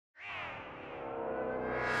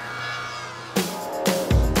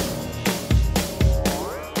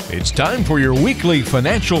It's time for your weekly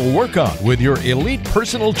financial workout with your elite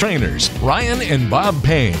personal trainers, Ryan and Bob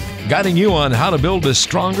Payne, guiding you on how to build a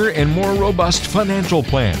stronger and more robust financial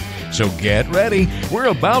plan. So get ready. We're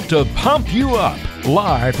about to pump you up,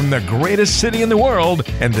 live from the greatest city in the world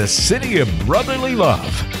and the city of brotherly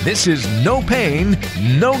love. This is No Pain,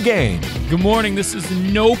 No Gain. Good morning. This is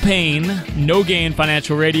No Pain, No Gain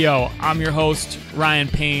Financial Radio. I'm your host, Ryan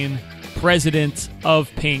Payne, president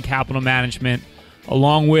of Payne Capital Management,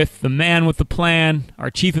 along with the man with the plan,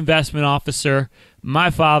 our chief investment officer,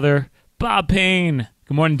 my father, Bob Payne.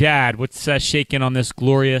 Good morning, Dad. What's shaking on this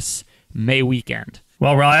glorious May weekend?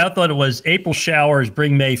 Well, Ryan, I thought it was April showers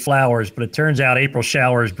bring May flowers, but it turns out April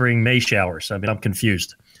showers bring May showers. I mean, I'm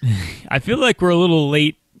confused. I feel like we're a little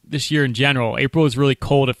late this year in general. April was really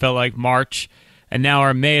cold. It felt like March, and now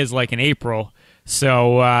our May is like an April.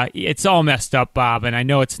 So it's all messed up, Bob, and I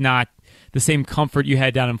know it's not the same comfort you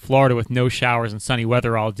had down in Florida with no showers and sunny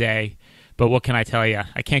weather all day, but what can I tell you?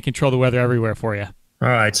 I can't control the weather everywhere for you. All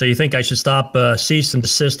right, so you think I should stop, cease and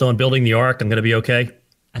desist on building the ark? I'm going to be okay?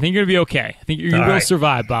 I think you're going to be okay. I think you will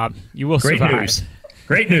survive, Bob. You will survive. Great news.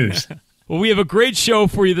 Great news. Well, we have a great show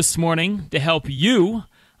for you this morning to help you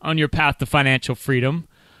on your path to financial freedom.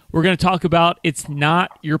 We're going to talk about it's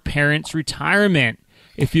not your parents' retirement.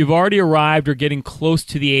 If you've already arrived or getting close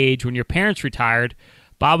to the age when your parents retired,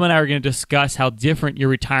 Bob and I are going to discuss how different your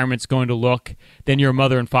retirement's going to look than your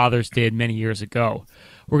mother and father's did many years ago.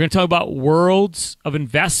 We're going to talk about worlds of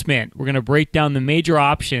investment. We're going to break down the major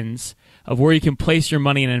options of where you can place your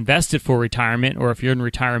money and invest it for retirement, or if you're in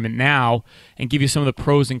retirement now, and give you some of the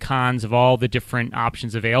pros and cons of all the different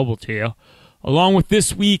options available to you. Along with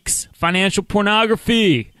this week's financial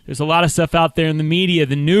pornography. There's a lot of stuff out there in the media,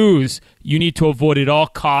 the news, you need to avoid at all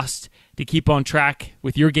costs to keep on track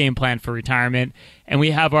with your game plan for retirement. And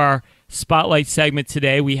we have our spotlight segment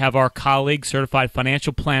today. We have our colleague, certified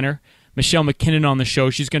financial planner, Michelle McKinnon, on the show.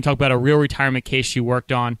 She's going to talk about a real retirement case she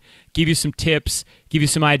worked on, give you some tips, give you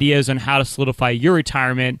some ideas on how to solidify your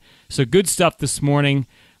retirement. So good stuff this morning.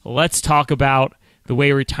 Let's talk about the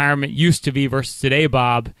way retirement used to be versus today,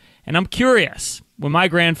 Bob. And I'm curious, when my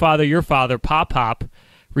grandfather, your father, Pop,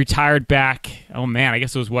 retired back, I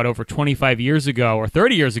guess it was over 25 years ago or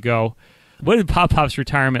 30 years ago, what did Pop's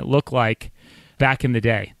retirement look like back in the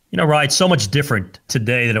day? You know, Ryan, it's so much different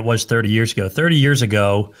today than it was 30 years ago. 30 years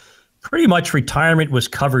ago, pretty much retirement was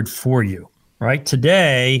covered for you, right?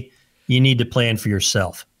 Today, you need to plan for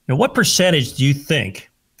yourself. Now, what percentage do you think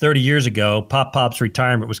 30 years ago, Pop's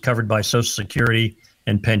retirement was covered by Social Security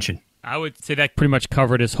and pension? I would say that pretty much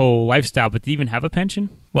covered his whole lifestyle, but did he even have a pension?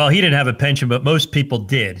 Well, he didn't have a pension, but most people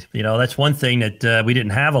did. You know, that's one thing that we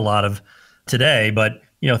didn't have a lot of today. But,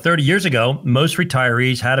 30 years ago, most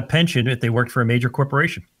retirees had a pension if they worked for a major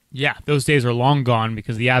corporation. Yeah, those days are long gone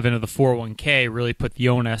because the advent of the 401k really put the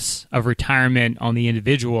onus of retirement on the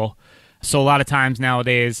individual. So a lot of times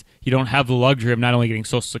nowadays, you don't have the luxury of not only getting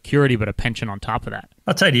Social Security, but a pension on top of that.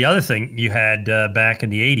 I'll tell you the other thing you had back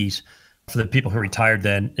in the 80s for the people who retired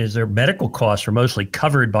then is their medical costs were mostly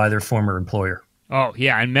covered by their former employer. Oh,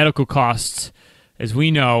 yeah, and medical costs, as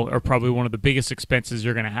we know, are probably one of the biggest expenses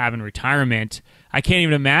you're going to have in retirement. I can't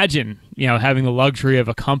even imagine, having the luxury of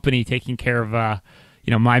a company taking care of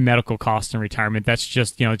my medical costs in retirement. That's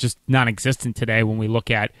just, just non-existent today when we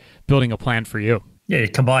look at building a plan for you. Yeah, you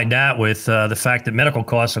combine that with the fact that medical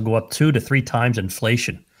costs will go up 2 to 3 times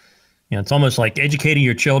inflation. It's almost like educating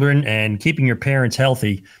your children and keeping your parents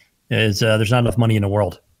healthy is there's not enough money in the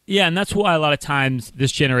world. Yeah, and that's why a lot of times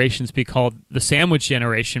this generation's be called the sandwich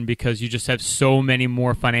generation, because you just have so many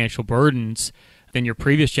more financial burdens than your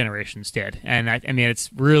previous generations did. And I mean, it's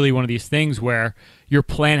really one of these things where your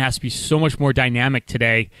plan has to be so much more dynamic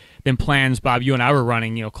today than plans, Bob, you and I were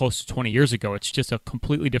running, close to 20 years ago. It's just a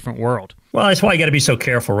completely different world. Well, that's why you got to be so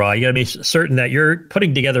careful, Rod. You got to be certain that you're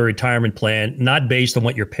putting together a retirement plan not based on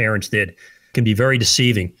what your parents did. It can be very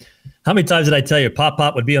deceiving. How many times did I tell you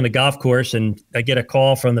Pop would be on the golf course and I get a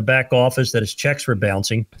call from the back office that his checks were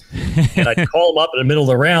bouncing. And I'd call him up in the middle of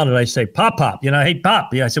the round and I say, Pop, hey,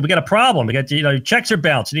 Pop. Yeah, I said, we got a problem. We got, your checks are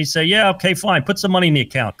bouncing. He'd say, yeah, okay, fine. Put some money in the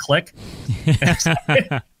account. Click.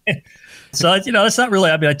 So, that's not really,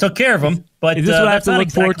 I took care of him. But is this what I have to look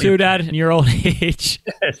forward to, Dad, in your old age?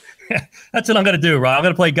 That's what I'm going to do, Rob. I'm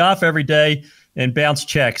going to play golf every day and bounce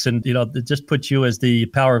checks and, it just puts you as the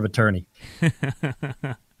power of attorney.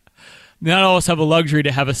 Not all of us have a luxury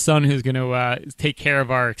to have a son who's going to take care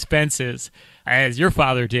of our expenses, as your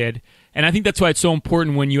father did. And I think that's why it's so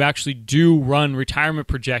important when you actually do run retirement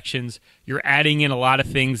projections, you're adding in a lot of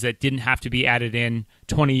things that didn't have to be added in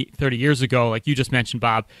 20, 30 years ago, like you just mentioned,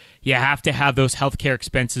 Bob, you have to have those healthcare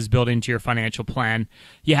expenses built into your financial plan.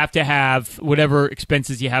 You have to have whatever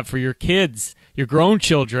expenses you have for your kids, your grown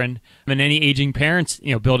children, and any aging parents,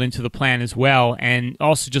 built into the plan as well. And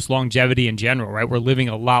also just longevity in general, right? We're living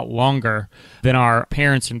a lot longer than our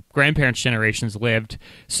parents and grandparents' generations lived.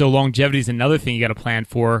 So longevity is another thing you got to plan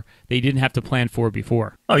for that you didn't have to plan for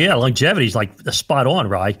before. Oh, yeah. Longevity is like spot on,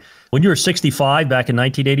 right? When you were 65 back in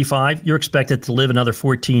 1985, you're expected to live another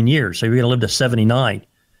 14 years. So you're going to live to 79.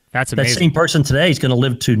 That's amazing. That same person today is going to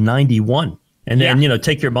live to 91. And then,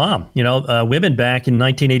 take your mom. Women back in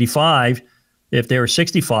 1985, if they were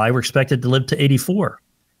 65, were expected to live to 84.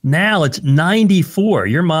 Now it's 94.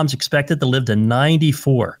 Your mom's expected to live to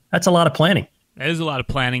 94. That's a lot of planning. That is a lot of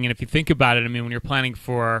planning. And if you think about it, when you're planning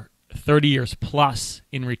for 30 years plus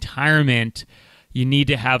in retirement, you need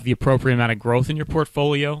to have the appropriate amount of growth in your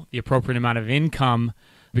portfolio, the appropriate amount of income,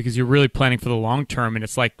 because you're really planning for the long term. And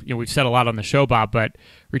it's like, we've said a lot on the show, Bob, but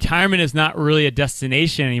retirement is not really a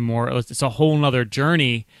destination anymore. It's a whole nother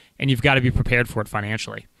journey, and you've got to be prepared for it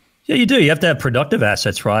financially. Yeah, you do. You have to have productive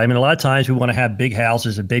assets, right? A lot of times we want to have big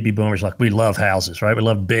houses, and baby boomers, we love houses, right? We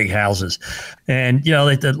love big houses. And,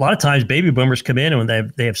 a lot of times baby boomers come in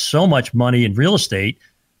and they have so much money in real estate,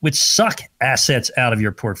 which suck assets out of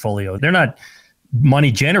your portfolio. They're not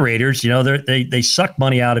money generators, they suck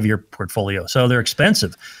money out of your portfolio. So they're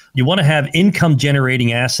expensive. You want to have income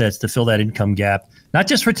generating assets to fill that income gap, not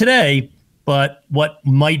just for today, but what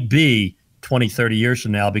might be 20, 30 years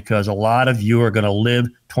from now, because a lot of you are going to live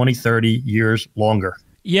 20, 30 years longer.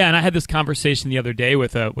 Yeah, and I had this conversation the other day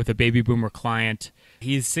with a baby boomer client.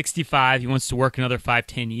 He's 65. He wants to work another 5,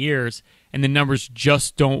 10 years, and the numbers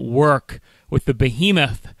just don't work with the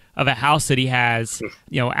behemoth of a house that he has,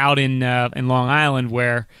 out in Long Island,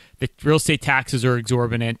 where the real estate taxes are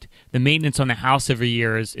exorbitant. The maintenance on the house every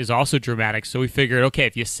year is also dramatic. So we figured, okay,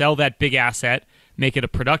 if you sell that big asset, make it a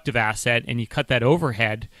productive asset, and you cut that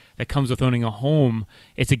overhead that comes with owning a home,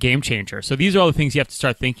 it's a game changer. So these are all the things you have to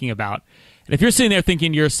start thinking about. And if you're sitting there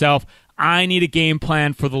thinking to yourself, I need a game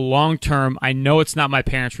plan for the long term. I know it's not my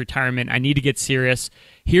parents' retirement. I need to get serious.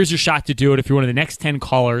 Here's your shot to do it. If you're one of the next 10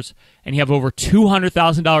 callers and you have over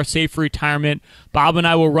 $200,000 saved for retirement, Bob and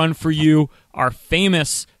I will run for you our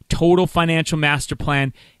famous Total Financial Master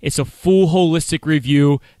Plan. It's a full holistic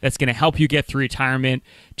review that's going to help you get through retirement.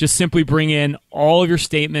 Just simply bring in all of your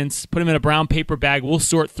statements, put them in a brown paper bag. We'll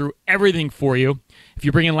sort through everything for you. If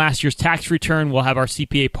you bring in last year's tax return, we'll have our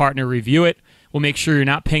CPA partner review it. We'll make sure you're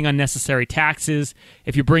not paying unnecessary taxes.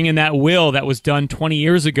 If you bring in that will that was done 20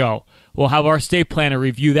 years ago, we'll have our estate planner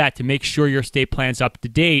review that to make sure your estate plan's up to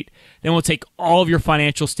date. Then we'll take all of your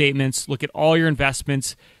financial statements, look at all your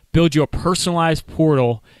investments, build you a personalized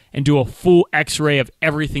portal, and do a full x-ray of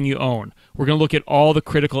everything you own. We're going to look at all the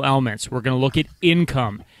critical elements. We're going to look at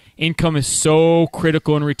income. Income is so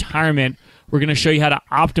critical in retirement. We're going to show you how to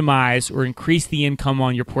optimize or increase the income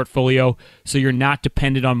on your portfolio so you're not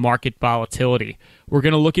dependent on market volatility. We're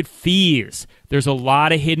going to look at fees. There's a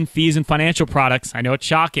lot of hidden fees in financial products. I know it's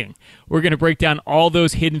shocking. We're going to break down all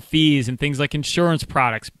those hidden fees in things like insurance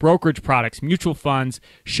products, brokerage products, mutual funds,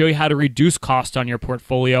 show you how to reduce cost on your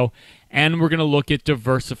portfolio. And we're going to look at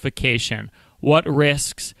diversification. What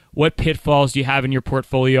risks, what pitfalls do you have in your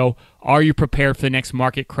portfolio? Are you prepared for the next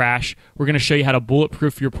market crash? We're going to show you how to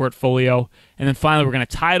bulletproof your portfolio. And then finally, we're going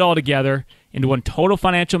to tie it all together into one total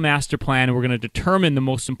financial master plan. And we're going to determine the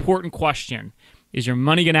most important question. Is your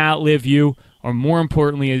money going to outlive you? Or more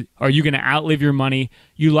importantly, are you going to outlive your money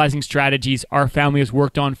utilizing strategies our family has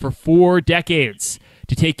worked on for 4 decades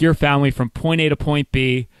to take your family from point A to point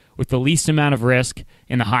B with the least amount of risk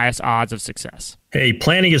and the highest odds of success? Hey,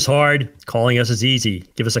 planning is hard. Calling us is easy.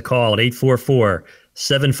 Give us a call at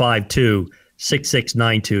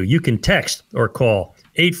 844-752-6692. You can text or call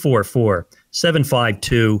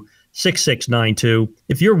 844-752-6692.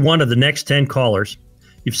 If you're one of the next 10 callers,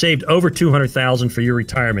 you've saved over $200,000 for your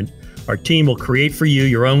retirement. Our team will create for you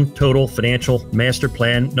your own total financial master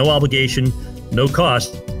plan. No obligation, no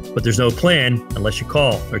cost, but there's no plan unless you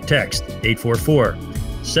call or text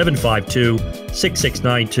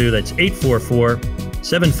 844-752-6692. That's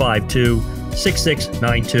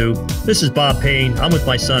 844-752-6692. This is Bob Payne. I'm with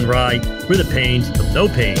my son, Rye. We're the Paynes of No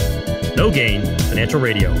Pain, No Gain Financial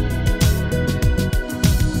Radio.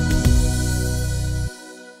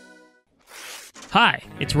 Hi,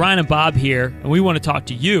 it's Ryan and Bob here, and we want to talk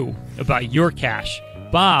to you about your cash.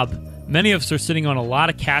 Bob, many of us are sitting on a lot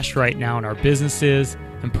of cash right now in our businesses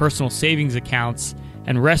and personal savings accounts,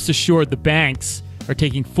 and rest assured the banks are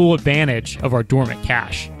taking full advantage of our dormant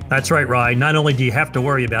cash. That's right, Ryan. Not only do you have to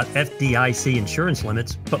worry about FDIC insurance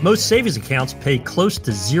limits, but most savings accounts pay close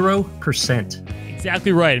to 0%.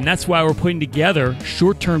 Exactly right, and that's why we're putting together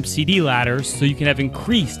short-term CD ladders so you can have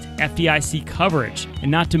increased FDIC coverage,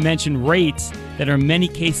 and not to mention rates that are in many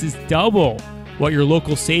cases double what your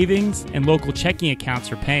local savings and local checking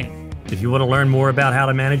accounts are paying. If you want to learn more about how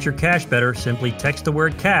to manage your cash better, simply text the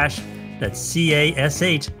word cash, that's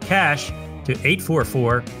C-A-S-H, cash, to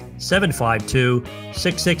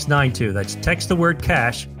 844-752-6692. That's text the word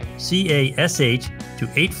cash, C-A-S-H, to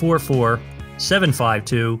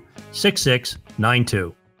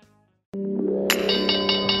 844-752-6692.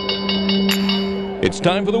 It's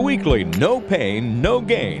time for the weekly No Pain, No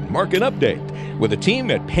Gain market update with a team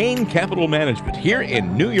at Payne Capital Management here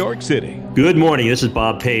in New York City. Good morning. This is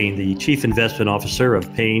Bob Payne, the Chief Investment Officer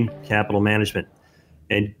of Payne Capital Management.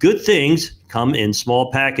 And good things come in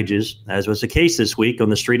small packages, as was the case this week on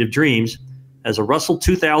the Street of Dreams, as a Russell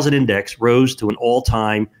 2000 index rose to an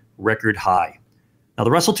all-time record high. Now,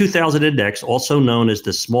 the Russell 2000 index, also known as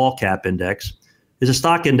the small cap index, is a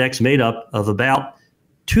stock index made up of about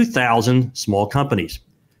 2,000 small companies.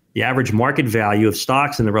 The average market value of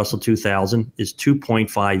stocks in the Russell 2000 is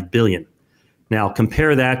 $2.5 billion. Now,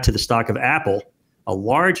 compare that to the stock of Apple, a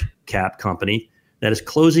large cap company that is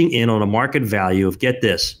closing in on a market value of, get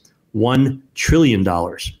this, $1 trillion.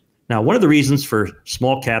 Now, one of the reasons for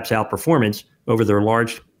small caps' outperformance over their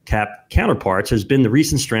large cap counterparts has been the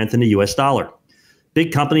recent strength in the US dollar.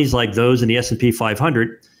 Big companies like those in the S&P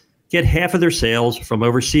 500 get half of their sales from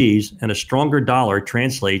overseas, and a stronger dollar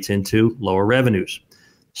translates into lower revenues.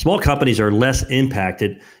 Small companies are less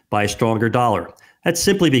impacted by a stronger dollar. That's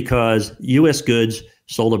simply because U.S. goods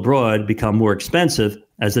sold abroad become more expensive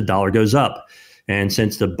as the dollar goes up. And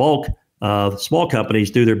since the bulk of small companies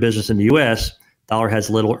do their business in the U.S., dollar has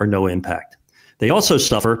little or no impact. They also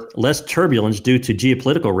suffer less turbulence due to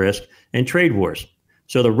geopolitical risk and trade wars.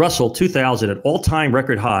 So the Russell 2000 at all-time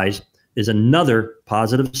record highs is another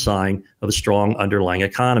positive sign of a strong underlying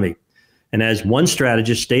economy. And as one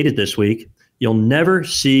strategist stated this week, you'll never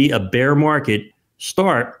see a bear market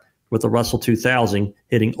start with the Russell 2000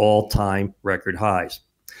 hitting all-time record highs.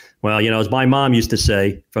 Well, as my mom used to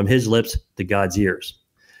say, from his lips to God's ears.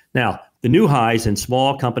 Now, the new highs in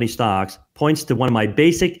small company stocks points to one of my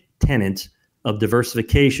basic tenets of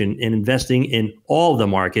diversification in investing in all of the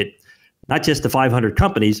market, not just the 500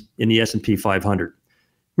 companies in the S&P 500.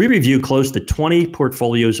 We review close to 20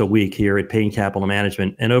 portfolios a week here at Payne Capital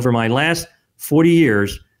Management, and over my last 40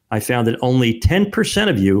 years, I found that only 10%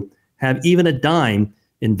 of you have even a dime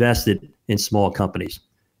invested in small companies,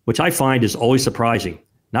 which I find is always surprising,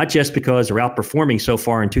 not just because they're outperforming so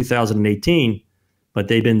far in 2018, but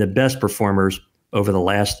they've been the best performers over the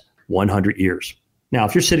last 100 years. Now,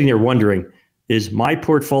 if you're sitting there wondering, is my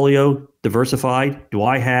portfolio diversified? Do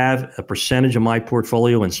I have a percentage of my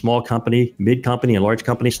portfolio in small company, mid company, and large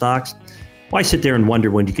company stocks? Why sit there and wonder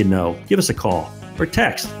when you can know? Give us a call or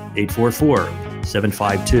text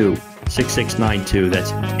 844-752-6692.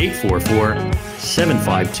 That's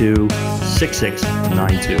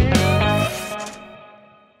 844-752-6692.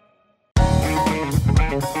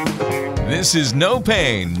 This is No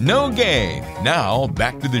Pain, No Gain. Now,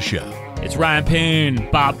 back to the show. It's Ryan Payne,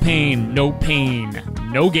 Bob Payne, No Pain,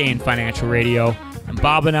 No Gain Financial Radio. And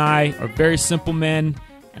Bob and I are very simple men.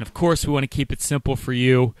 And of course, we want to keep it simple for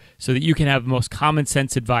you so that you can have the most common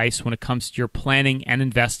sense advice when it comes to your planning and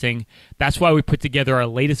investing. That's why we put together our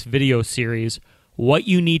latest video series, What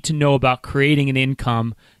You Need to Know About Creating an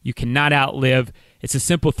Income You Cannot Outlive. It's a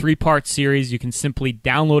simple 3-part series. You can simply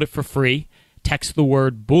download it for free. Text the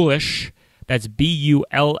word bullish. That's BULLISH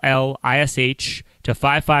to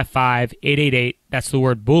 555-888. That's the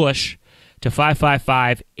word bullish to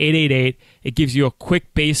 555-888. It gives you a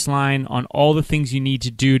quick baseline on all the things you need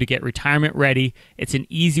to do to get retirement ready. It's an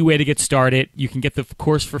easy way to get started. You can get the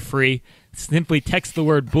course for free. Simply text the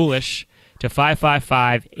word bullish to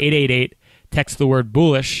 555-888. Text the word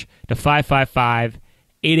bullish to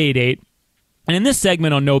 555-888. And in this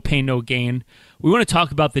segment on No Pain, No Gain, we want to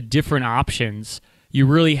talk about the different options you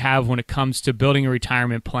really have when it comes to building a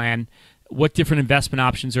retirement plan, what different investment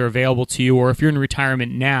options are available to you, or if you're in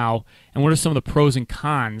retirement now, and what are some of the pros and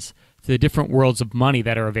cons to the different worlds of money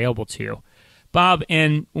that are available to you. Bob,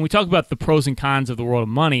 and when we talk about the pros and cons of the world of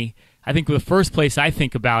money, I think the first place I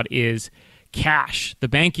think about is cash, the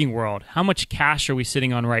banking world. How much cash are we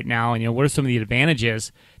sitting on right now? And what are some of the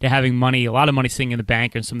advantages to having money, a lot of money sitting in the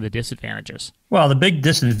bank, and some of the disadvantages? Well, the big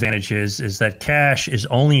disadvantage is that cash is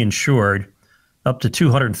only insured up to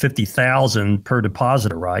 $250,000 per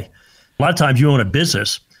depositor, right? A lot of times you own a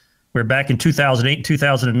business where back in 2008,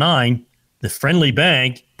 2009, the friendly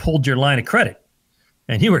bank pulled your line of credit.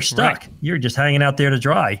 and you were stuck. Right. You're just hanging out there to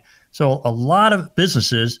dry. So a lot of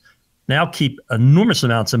businesses now keep enormous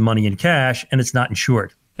amounts of money in cash, and it's not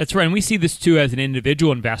insured. That's right. And we see this too as an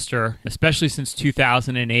individual investor, especially since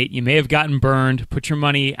 2008. You may have gotten burned, put your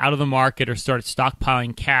money out of the market, or started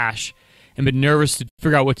stockpiling cash and been nervous to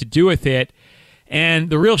figure out what to do with it. And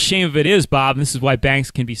the real shame of it is, Bob, and this is why banks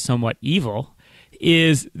can be somewhat evil,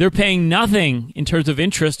 is they're paying nothing in terms of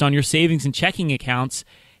interest on your savings and checking accounts,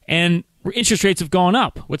 and interest rates have gone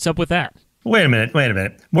up. What's up with that? Wait a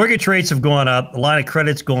minute. Mortgage rates have gone up. A line of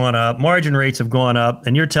credit's gone up. Margin rates have gone up.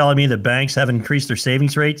 And you're telling me that banks haven't increased their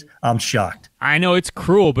savings rates? I'm shocked. I know it's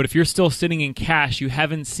cruel, but if you're still sitting in cash, you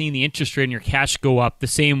haven't seen the interest rate on your cash go up the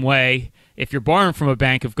same way if you're borrowing from a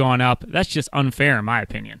bank have gone up. That's just unfair, in my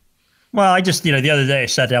opinion. Well, I just, the other day I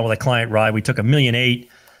sat down with a client, Rye. We took $1.8 million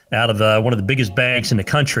out of one of the biggest banks in the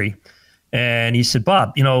country. And he said,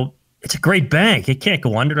 Bob, it's a great bank. It can't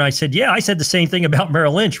go under. And I said, yeah, I said the same thing about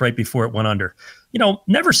Merrill Lynch right before it went under.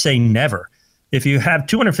 Never say never. If you have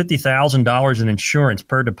 $250,000 in insurance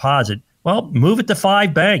per deposit, well, move it to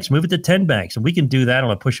 5 banks, move it to 10 banks. And we can do that on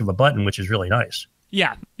a push of a button, which is really nice.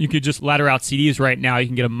 Yeah, you could just ladder out CDs right now. You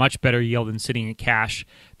can get a much better yield than sitting in cash.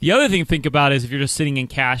 The other thing to think about is if you're just sitting in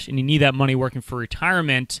cash and you need that money working for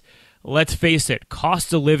retirement, let's face it,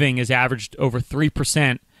 cost of living has averaged over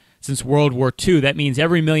 3% since World War II. That means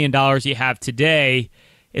every $1 million you have today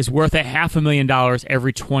is worth $500,000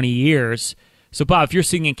 every 20 years. So, Bob, if you're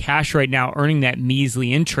sitting in cash right now earning that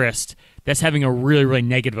measly interest, that's having a really, really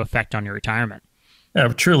negative effect on your retirement. Yeah,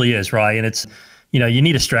 it truly is, Ryan. And it's, you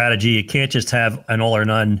need a strategy. You can't just have an all or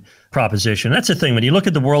none proposition. That's the thing. When you look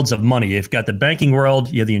at the worlds of money, you've got the banking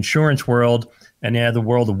world, you have the insurance world, and you have the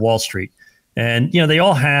world of Wall Street. And, they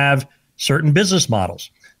all have certain business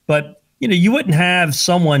models. But you wouldn't have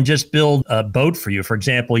someone just build a boat for you. For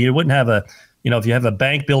example, you wouldn't have if you have a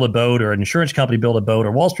bank build a boat or an insurance company build a boat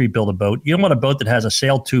or Wall Street build a boat, you don't want a boat that has a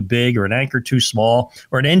sail too big or an anchor too small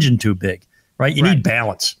or an engine too big, right? You need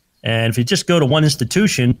balance. And if you just go to one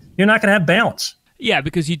institution, you're not going to have balance. Yeah,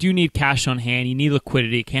 because you do need cash on hand. You need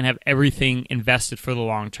liquidity. You can't have everything invested for the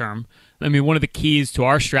long term. I mean, one of the keys to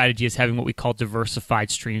our strategy is having what we call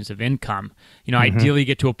diversified streams of income. Ideally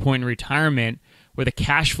get to a point in retirement where the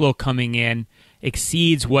cash flow coming in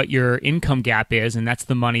exceeds what your income gap is, and that's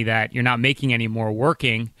the money that you're not making anymore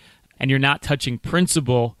working, and you're not touching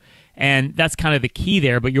principal. And that's kind of the key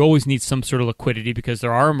there, but you always need some sort of liquidity because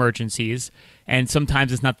there are emergencies, and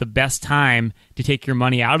sometimes it's not the best time to take your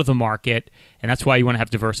money out of the market, and that's why you want to have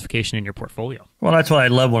diversification in your portfolio. Well, that's what I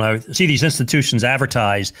love when I see these institutions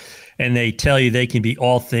advertise, and they tell you they can be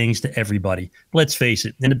all things to everybody. Let's face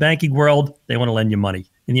it, in the banking world, they want to lend you money.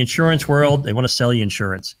 In the insurance world, they want to sell you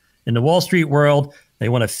insurance. In the Wall Street world, they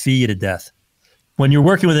want to fee you to death. When you're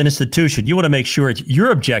working with an institution, you want to make sure it's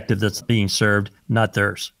your objective that's being served, not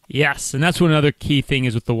theirs. Yes, and that's what another key thing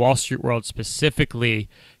is with the Wall Street world specifically.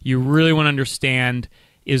 You really want to understand,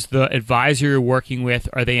 is the advisor you're working with,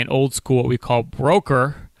 are they an old school, what we call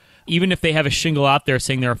broker? Even if they have a shingle out there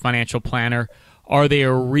saying they're a financial planner, are they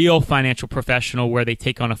a real financial professional where they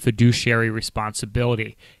take on a fiduciary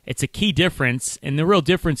responsibility? It's a key difference, and the real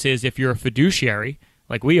difference is if you're a fiduciary,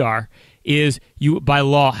 like we are, is you, by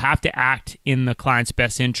law, have to act in the client's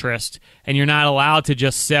best interest, and you're not allowed to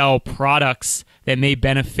just sell products that may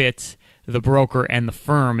benefit the broker and the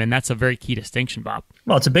firm, and that's a very key distinction, Bob.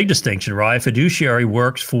 Well, it's a big distinction, right? Fiduciary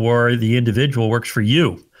works for the individual, works for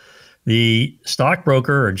you. The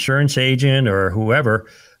stockbroker or insurance agent or whoever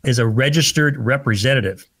is a registered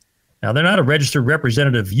representative. Now, they're not a registered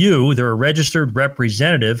representative of you. They're a registered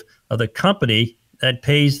representative of the company that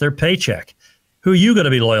pays their paycheck. Who are you going to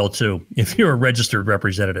be loyal to if you're a registered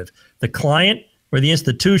representative? The client or the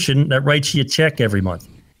institution that writes you a check every month?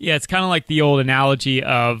 Yeah, it's kind of like the old analogy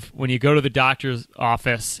of when you go to the doctor's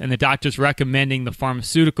office and the doctor's recommending the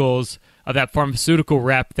pharmaceuticals of that pharmaceutical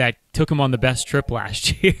rep that took him on the best trip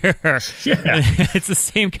last year. Yeah. It's the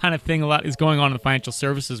same kind of thing a lot is going on in the financial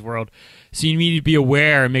services world. So you need to be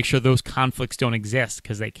aware and make sure those conflicts don't exist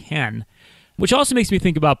because they can. Which also makes me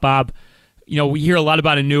think about, Bob, we hear a lot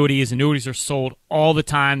about annuities. Annuities are sold all the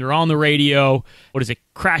time. They're on the radio. What is it?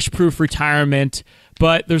 Crash-proof retirement.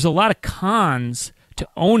 But there's a lot of cons to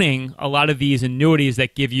owning a lot of these annuities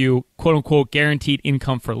that give you, quote-unquote, guaranteed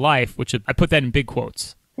income for life, which I put that in big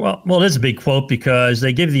quotes. Well, it is a big quote because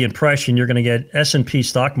they give the impression you're going to get S&P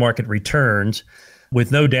stock market returns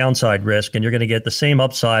with no downside risk, and you're going to get the same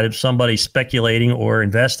upside of somebody speculating or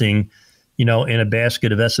investing in a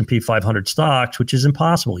basket of S&P 500 stocks, which is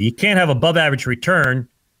impossible. You can't have above average return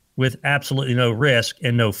with absolutely no risk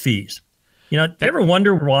and no fees. Do you ever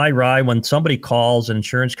wonder why, Rye, when somebody calls an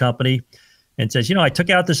insurance company and says, I took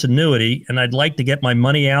out this annuity and I'd like to get my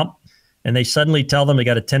money out, and they suddenly tell them they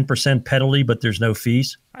got a 10% penalty, but there's no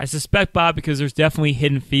fees? I suspect, Bob, because there's definitely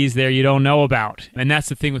hidden fees there you don't know about. And that's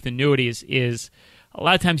the thing with annuities is a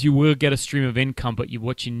lot of times you will get a stream of income, but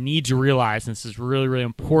what you need to realize, and this is really, really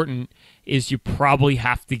important, is you probably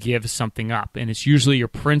have to give something up. And it's usually your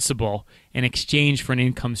principal in exchange for an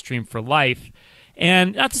income stream for life.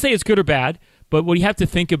 And not to say it's good or bad, but what you have to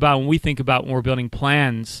think about when we're building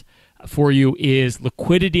plans for you is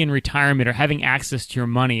liquidity in retirement, or having access to your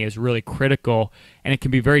money, is really critical, and it can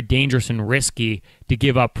be very dangerous and risky to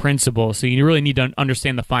give up principal. So you really need to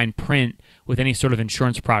understand the fine print with any sort of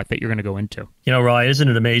insurance product that you're going to go into. Ryan, isn't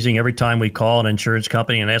it amazing every time we call an insurance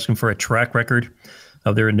company and ask them for a track record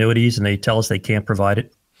of their annuities and they tell us they can't provide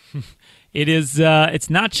it? It is. It's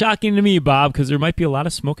not shocking to me, Bob, because there might be a lot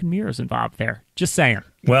of smoke and mirrors involved there. Just saying.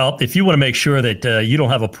 Well, if you want to make sure that you don't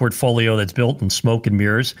have a portfolio that's built in smoke and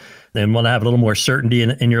mirrors, then want to have a little more certainty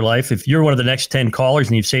in your life, if you're one of the next 10 callers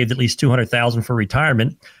and you've saved at least $200,000 for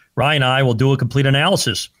retirement, Ryan and I will do a complete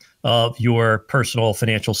analysis of your personal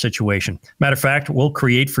financial situation. Matter of fact, we'll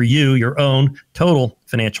create for you your own total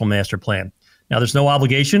financial master plan. Now, there's no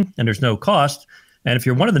obligation and there's no cost. And if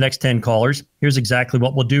you're one of the next 10 callers, here's exactly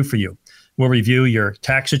what we'll do for you. We'll review your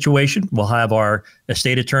tax situation. We'll have our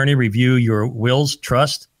estate attorney review your wills,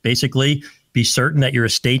 trust, basically be certain that your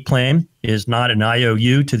estate plan is not an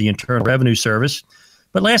IOU to the Internal Revenue Service.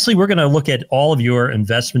 But lastly, we're going to look at all of your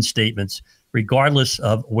investment statements, regardless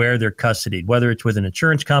of where they're custodied, whether it's with an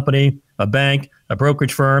insurance company, a bank, a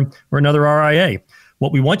brokerage firm, or another RIA.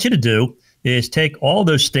 What we want you to do is take all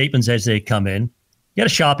those statements as they come in, get a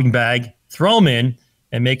shopping bag, throw them in,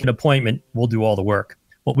 and make an appointment. We'll do all the work.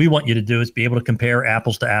 What we want you to do is be able to compare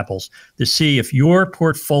apples to apples to see if your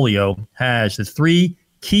portfolio has the three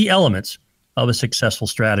key elements of a successful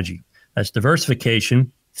strategy. That's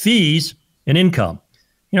diversification, fees, and income.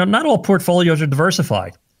 Not all portfolios are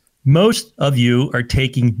diversified. Most of you are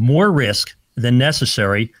taking more risk than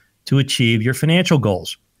necessary to achieve your financial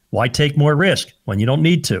goals. Why take more risk when you don't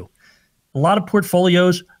need to? A lot of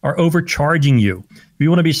portfolios are overcharging you. We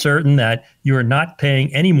want to be certain that you are not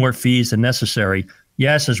paying any more fees than necessary.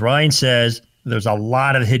 Yes, as Ryan says, there's a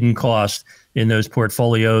lot of hidden costs in those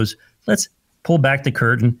portfolios. Let's pull back the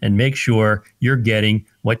curtain and make sure you're getting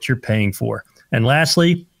what you're paying for. And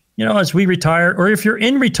lastly, as we retire, or if you're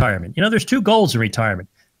in retirement, there's two goals in retirement: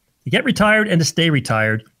 to get retired and to stay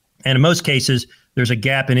retired. And in most cases, there's a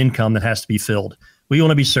gap in income that has to be filled. We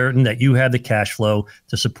want to be certain that you have the cash flow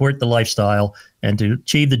to support the lifestyle and to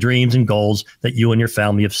achieve the dreams and goals that you and your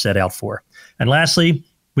family have set out for. And lastly,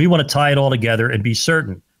 we want to tie it all together and be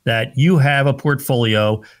certain that you have a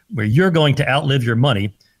portfolio where you're going to outlive your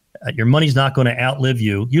money. Your money's not going to outlive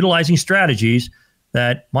you, utilizing strategies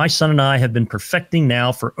that my son and I have been perfecting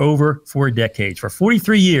now for over 4 decades. For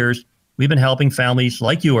 43 years, we've been helping families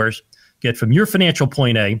like yours get from your financial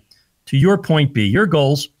point A to your point B, your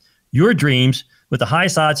goals, your dreams, with the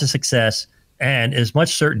highest odds of success and as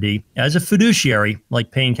much certainty as a fiduciary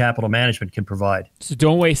like Payne Capital Management can provide. So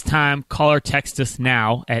don't waste time. Call or text us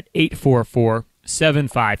now at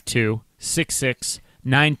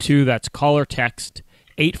 844-752-6692. That's call or text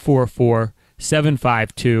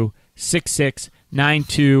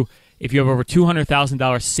 844-752-6692. If you have over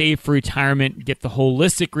 $200,000 saved for retirement, get the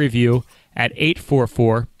holistic review at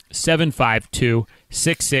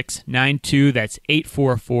 844-752-6692. That's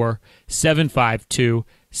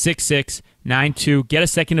 844-752-6692. Get a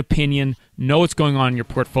second opinion. Know what's going on in your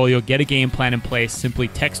portfolio. Get a game plan in place. Simply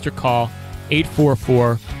text or call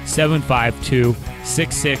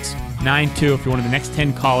 844-752-6692. If you're one of the next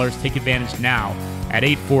 10 callers, take advantage now at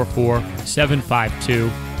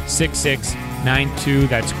 844-752-6692.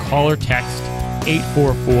 That's call or text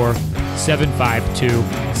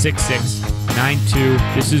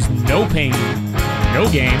 844-752-6692. This is No Pain, No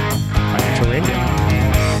Gain Financial Radio.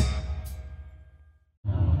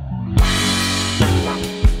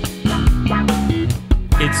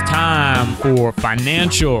 It's time for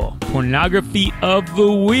Financial Pornography of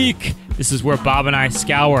the Week. This is where Bob and I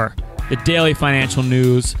scour the daily financial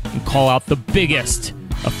news and call out the biggest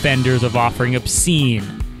offenders of offering obscene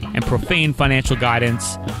and profane financial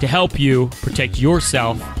guidance to help you protect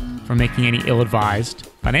yourself from making any ill-advised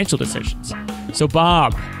financial decisions. So,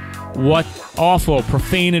 Bob, what awful,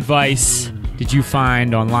 profane advice did you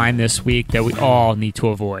find online this week that we all need to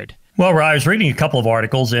avoid? Well, I was reading a couple of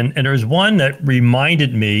articles, and there's one that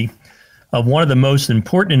reminded me of one of the most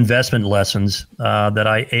important investment lessons that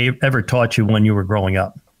I ever taught you when you were growing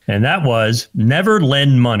up. And that was never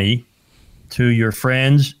lend money to your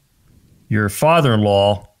friends, your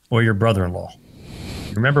father-in-law, or your brother-in-law.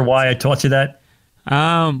 Remember why I taught you that?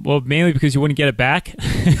 Well, mainly because you wouldn't get it back.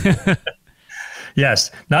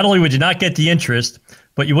 Yes. Not only would you not get the interest,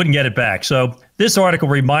 but you wouldn't get it back. So this article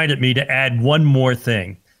reminded me to add one more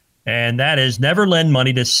thing, and that is never lend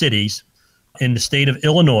money to cities in the state of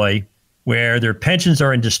Illinois where their pensions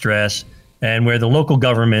are in distress and where the local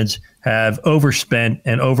governments have overspent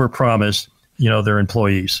and overpromised, their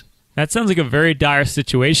employees. That sounds like a very dire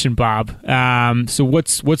situation, Bob. So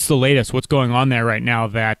what's the latest? What's going on there right now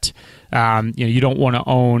that you don't want to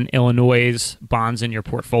own Illinois' bonds in your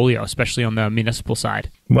portfolio, especially on the municipal side?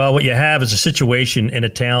 Well, what you have is a situation in a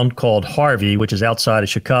town called Harvey, which is outside of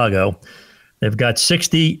Chicago. They've got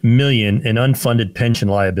 $60 million in unfunded pension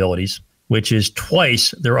liabilities, which is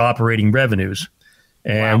twice their operating revenues.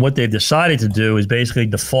 And What they've decided to do is basically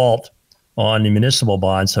default on the municipal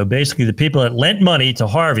bonds. So basically the people that lent money to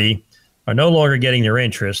Harvey are no longer getting their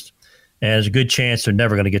interest, and there's a good chance they're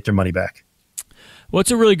never going to get their money back. Well, it's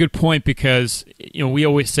a really good point because we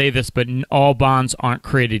always say this, but all bonds aren't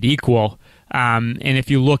created equal. And if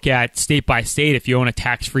you look at state by state, if you own a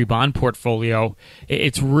tax-free bond portfolio,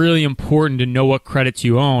 it's really important to know what credits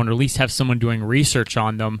you own, or at least have someone doing research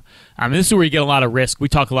on them. And this is where you get a lot of risk. We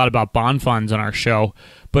talk a lot about bond funds on our show,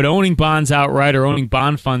 but owning bonds outright or owning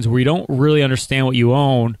bond funds where you don't really understand what you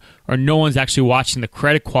own, or no one's actually watching the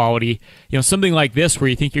credit quality, something like this where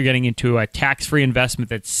you think you're getting into a tax-free investment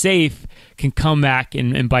that's safe can come back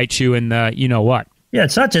and bite you in the what. Yeah,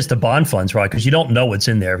 it's not just the bond funds, right? Because you don't know what's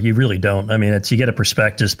in there. You really don't. I mean, you get a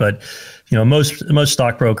prospectus, but most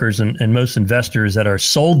stockbrokers and most investors that are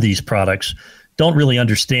sold these products don't really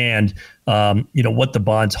understand, what the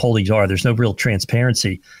bonds holdings are. There's no real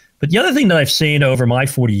transparency. But the other thing that I've seen over my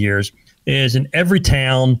 40 years is in every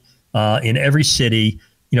town, in every city,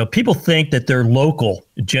 people think that their local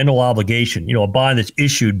general obligation, a bond that's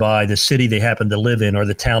issued by the city they happen to live in or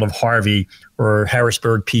the town of Harvey or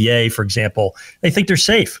Harrisburg, PA, for example, they think they're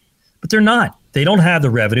safe, but they're not. They don't have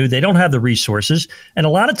the revenue. They don't have the resources. And a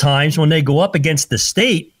lot of times when they go up against the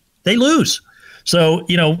state, they lose. So,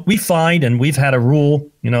 we find, and we've had a rule,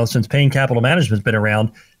 since Payne Capital Management's been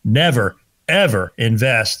around, never, ever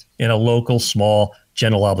invest in a local small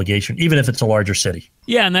general obligation, even if it's a larger city.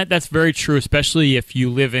 Yeah, and that's very true, especially if you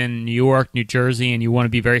live in New York, New Jersey, and you want to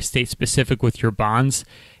be very state-specific with your bonds.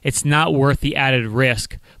 It's not worth the added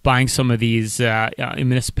risk buying some of these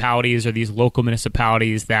municipalities or these local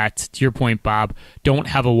municipalities that, to your point, Bob, don't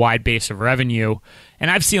have a wide base of revenue. And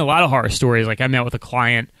I've seen a lot of horror stories. Like I met with a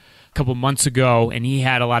client a couple months ago, and he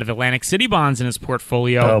had a lot of Atlantic City bonds in his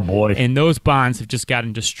portfolio. Oh, boy. And those bonds have just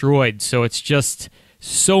gotten destroyed. So it's just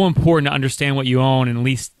so important to understand what you own and at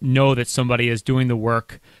least know that somebody is doing the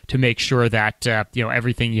work to make sure that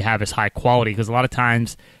everything you have is high quality, because a lot of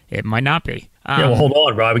times it might not be. Yeah, well, hold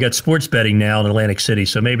on, Rob. We got sports betting now in Atlantic City,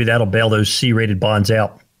 so maybe that'll bail those C-rated bonds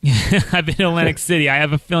out. I've been in Atlantic City. I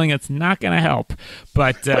have a feeling it's not going to help.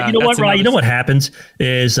 But you know what, Rob? You know what happens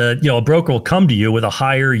is a broker will come to you with a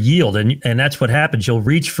higher yield, and that's what happens. You'll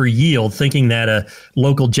reach for yield thinking that a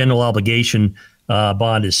local general obligation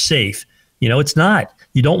bond is safe. It's not.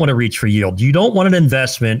 You don't want to reach for yield. You don't want an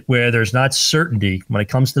investment where there's not certainty when it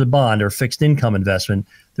comes to the bond or fixed income investment.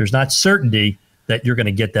 There's not certainty that you're going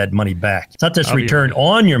to get that money back. It's not just return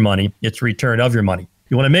on your money. It's return of your money.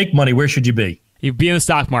 You want to make money, where should you be? You'd be in the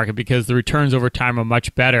stock market because the returns over time are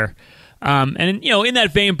much better. And in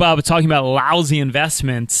that vein, Bob, talking about lousy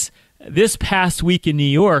investments, this past week in New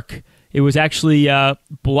York, it was actually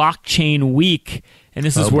blockchain week. And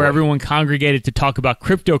this is where everyone congregated to talk about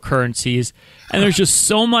cryptocurrencies. And there's just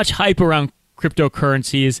so much hype around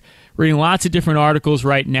cryptocurrencies. Reading lots of different articles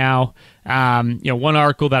right now. One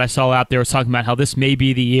article that I saw out there was talking about how this may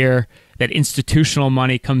be the year that institutional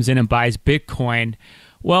money comes in and buys Bitcoin.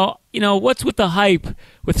 Well, what's with the hype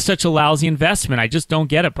with such a lousy investment? I just don't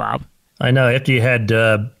get it, Bob. I know. After you had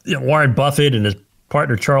Warren Buffett and his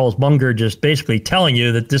partner Charles Munger just basically telling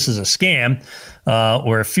you that this is a scam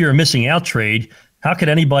or a fear of missing out trade, how could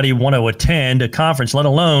anybody want to attend a conference, let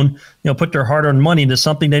alone put their hard-earned money into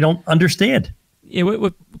something they don't understand? Yeah,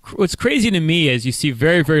 what's crazy to me is you see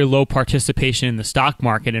very, very low participation in the stock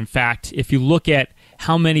market. In fact, if you look at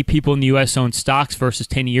how many people in the U.S. own stocks versus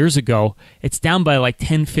 10 years ago, it's down by like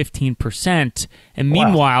 10, 15%. And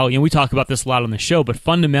meanwhile, we talk about this a lot on the show, but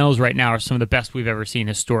fundamentals right now are some of the best we've ever seen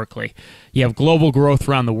historically. You have global growth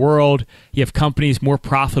around the world. You have companies more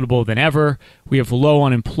profitable than ever. We have low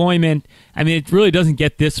unemployment. I mean, it really doesn't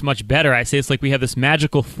get this much better. I say it's like we have this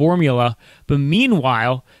magical formula, but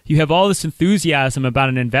meanwhile, you have all this enthusiasm about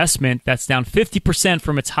an investment that's down 50%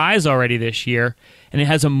 from its highs already this year, and it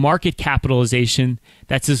has a market capitalization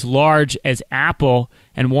that's as large as Apple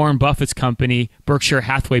and Warren Buffett's company, Berkshire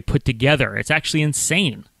Hathaway, put together. It's actually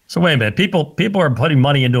insane. So wait a minute. People are putting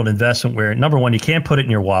money into an investment where, number one, you can't put it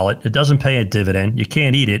in your wallet. It doesn't pay a dividend. You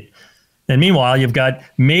can't eat it. And meanwhile, you've got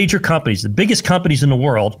major companies, the biggest companies in the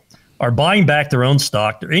world, are buying back their own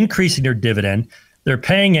stock. They're increasing their dividend. They're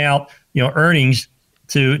paying out, earnings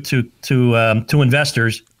to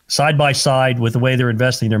investors side by side with the way they're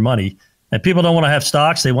investing their money. And people don't want to have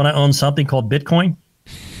stocks. They want to own something called Bitcoin.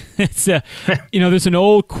 It's there's an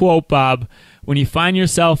old quote, Bob. When you find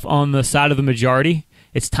yourself on the side of the majority,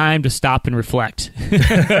 it's time to stop and reflect. And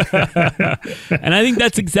I think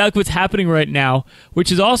that's exactly what's happening right now,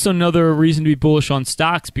 which is also another reason to be bullish on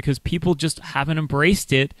stocks, because people just haven't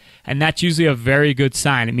embraced it, and that's usually a very good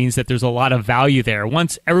sign. It means that there's a lot of value there.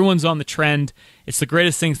 Once everyone's on the trend, it's the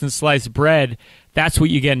greatest thing since sliced bread, that's what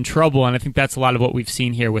you get in trouble, and I think that's a lot of what we've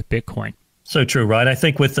seen here with Bitcoin. So true, right? I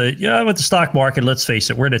think with the stock market, let's face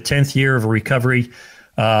it, we're in the 10th year of a recovery.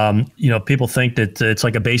 People think that it's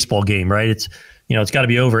like a baseball game, right? It's got to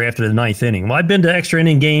be over after the 9th inning. Well, I've been to extra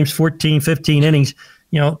inning games, 14, 15 innings.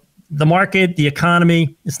 The market, the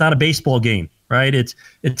economy, it's not a baseball game, right? It's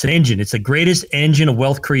an engine. It's the greatest engine of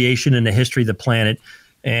wealth creation in the history of the planet.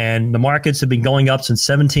 And the markets have been going up since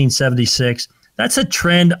 1776. That's a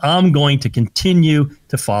trend I'm going to continue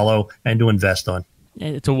to follow and to invest on.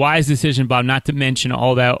 It's a wise decision, Bob, not to mention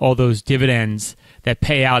all those dividends that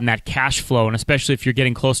pay out and that cash flow, and especially if you're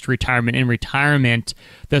getting close to retirement. In retirement,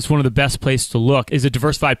 that's one of the best places to look, is a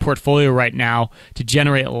diversified portfolio right now to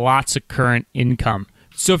generate lots of current income.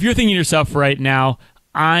 So if you're thinking to yourself right now,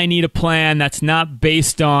 I need a plan that's not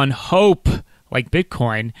based on hope, like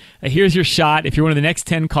Bitcoin, here's your shot. If you're one of the next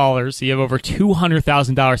 10 callers, you have over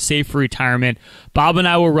 $200,000 saved for retirement. Bob and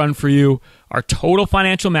I will run for you our total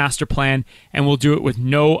financial master plan, and we'll do it with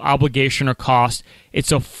no obligation or cost.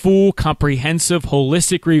 It's a full, comprehensive,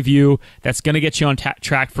 holistic review that's going to get you on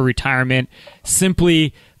track for retirement.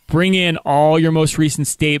 Simply bring in all your most recent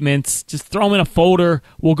statements. Just throw them in a folder.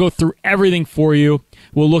 We'll go through everything for you.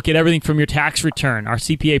 We'll look at everything from your tax return. Our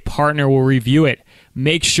CPA partner will review it.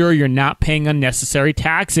 Make sure you're not paying unnecessary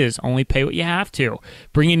taxes. Only pay what you have to.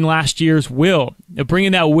 Bring in last year's will. Bring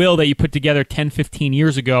in that will that you put together 10, 15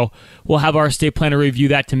 years ago. We'll have our estate planner review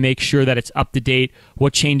that to make sure that it's up to date,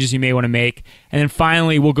 what changes you may want to make. And then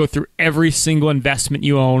finally, we'll go through every single investment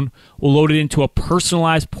you own. We'll load it into a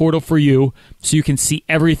personalized portal for you so you can see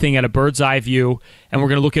everything at a bird's eye view. And we're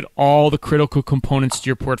going to look at all the critical components to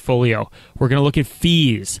your portfolio. We're going to look at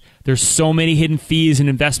fees. There's so many hidden fees in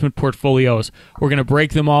investment portfolios. We're going to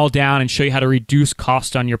break them all down and show you how to reduce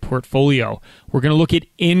cost on your portfolio. We're going to look at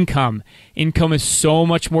income. Income is so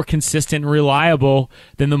much more consistent and reliable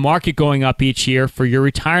than the market going up each year for your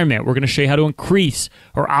retirement. We're going to show you how to increase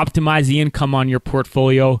or optimize the income on your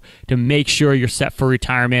portfolio to make sure you're set for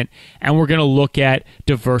retirement. And we're going to look at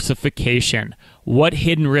diversification. What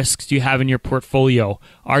hidden risks do you have in your portfolio?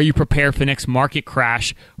 Are you prepared for the next market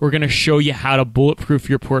crash? We're going to show you how to bulletproof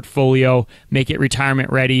your portfolio, make it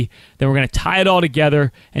retirement ready. Then we're going to tie it all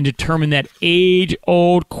together and determine that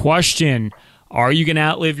age-old question. Are you going to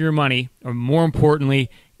outlive your money? Or more importantly,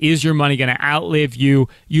 is your money going to outlive you?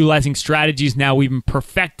 Utilizing strategies now we've been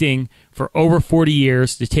perfecting for over 40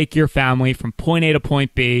 years to take your family from point A to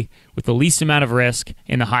point B with the least amount of risk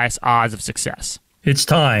and the highest odds of success. It's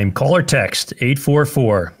time. Call or text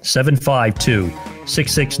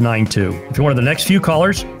 844-752-6692. If you're one of the next few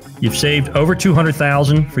callers, you've saved over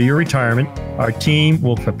 $200,000 for your retirement. Our team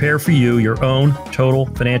will prepare for you your own total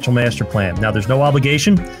financial master plan. Now, there's no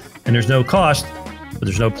obligation and there's no cost, but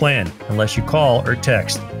there's no plan unless you call or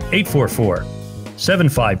text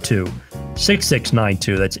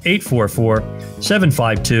 844-752-6692. That's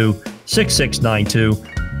 844-752-6692.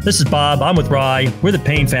 This is Bob. I'm with Rye. We're the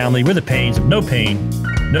Payne family. We're the Paynes of No Pain,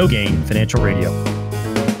 No Gain Financial Radio.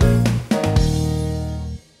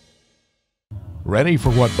 Ready for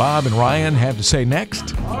what Bob and Ryan have to say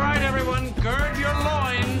next? All right, everyone, gird your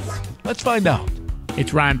loins. Let's find out.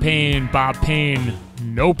 It's Ryan Payne, Bob Payne,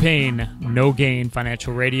 No Pain, No Gain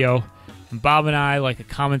Financial Radio. And Bob and I like a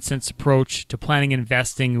common sense approach to planning and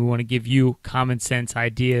investing. We want to give you common sense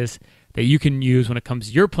ideas that you can use when it comes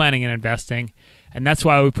to your planning and investing. And that's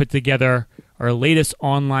why we put together our latest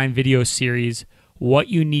online video series, What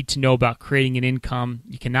You Need to Know About Creating an Income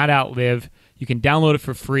You Cannot Outlive. You can download it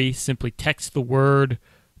for free. Simply text the word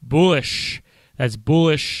bullish. That's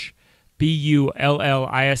bullish, BULLISH,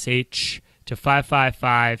 to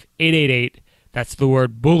 555-888. That's the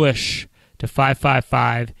word bullish to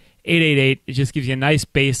 555-888. It just gives you a nice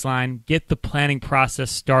baseline. Get the planning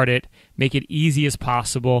process started. Make it easy as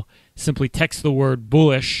possible. Simply text the word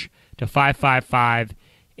bullish to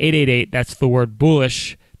 555-888. That's the word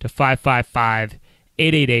bullish to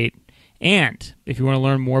 555-888. And if you want to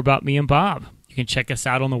learn more about me and Bob, You can check us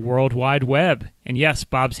out on the World Wide Web. And yes,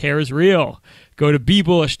 Bob's hair is real. Go to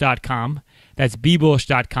BeBullish.com. That's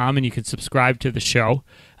BeBullish.com, and you can subscribe to the show.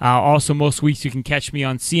 Also, most weeks you can catch me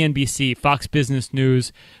on CNBC, Fox Business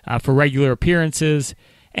News for regular appearances.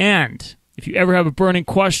 And if you ever have a burning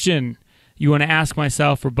question you want to ask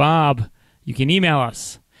myself or Bob, you can email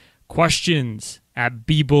us,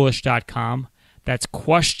 questions@BeBullish.com. That's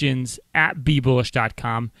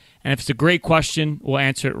questions@BeBullish.com. And if it's a great question, we'll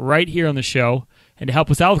answer it right here on the show. And to help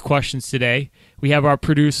us out with questions today, we have our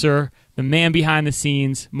producer, the man behind the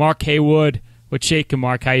scenes, Mark Haywood. What's shaking,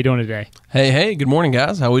 Mark? How you doing today? Hey, good morning,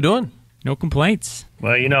 guys. How we doing? No complaints.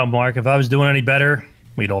 Well, Mark, if I was doing any better,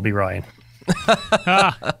 we'd all be Ryan.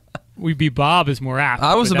 We'd be Bob is more apt.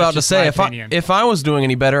 I was about to say, if I was doing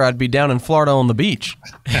any better, I'd be down in Florida on the beach.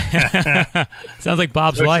 Sounds like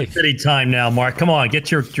Bob's It's life. city time now, Mark. Come on, get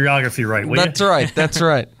your geography right, will That's you? right. That's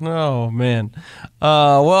right. Oh, man.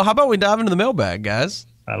 Well, how about we dive into the mailbag, guys?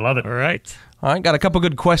 I love it. All right. All right, got a couple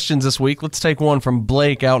good questions this week. Let's take one from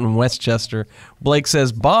Blake out in Westchester. Blake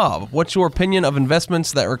says, Bob, what's your opinion of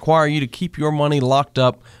investments that require you to keep your money locked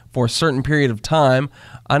up for a certain period of time?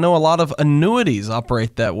 I know a lot of annuities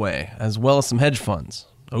operate that way, as well as some hedge funds.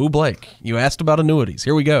 Oh, Blake, you asked about annuities.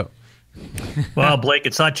 Here we go. Well, Blake,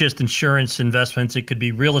 it's not just insurance investments. It could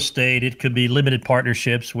be real estate. It could be limited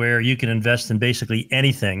partnerships where you can invest in basically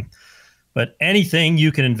anything. But anything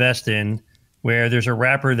you can invest in where there's a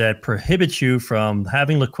wrapper that prohibits you from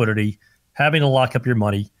having liquidity, having to lock up your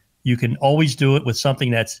money, you can always do it with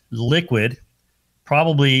something that's liquid,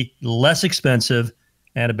 probably less expensive,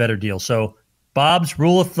 and a better deal. So Bob's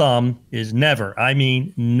rule of thumb is never, I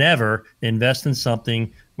mean never, invest in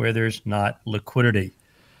something where there's not liquidity.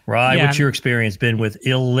 Right? Yeah. What's your experience been with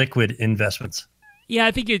illiquid investments? Yeah,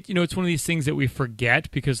 I think it's one of these things that we forget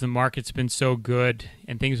because the market's been so good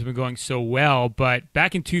and things have been going so well. But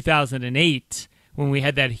back in 2008, when we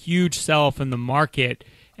had that huge sell-off in the market,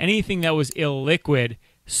 anything that was illiquid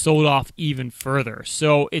sold off even further.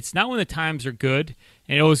 So it's not when the times are good,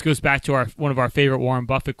 and it always goes back to one of our favorite Warren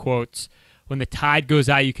Buffett quotes. When the tide goes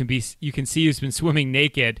out, you can see who's been swimming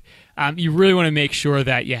naked. You really want to make sure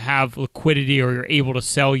that you have liquidity or you're able to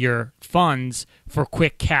sell your funds for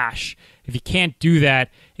quick cash. If you can't do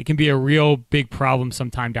that, it can be a real big problem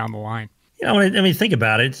sometime down the line. Think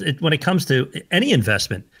about it. When it comes to any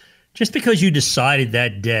investment, just because you decided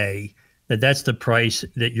that day that that's the price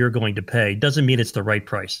that you're going to pay doesn't mean it's the right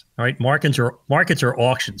price. All right, markets are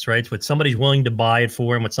auctions, right? It's what somebody's willing to buy it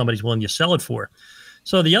for and what somebody's willing to sell it for.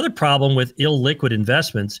 So the other problem with illiquid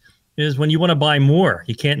investments is when you want to buy more,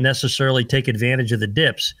 you can't necessarily take advantage of the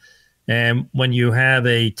dips. And when you have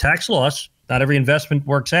a tax loss, not every investment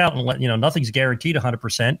works out, and nothing's guaranteed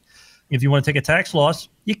 100%. If you want to take a tax loss,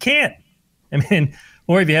 you can't.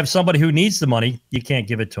 Or if you have somebody who needs the money, you can't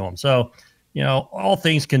give it to them. So, all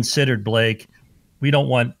things considered, Blake, we don't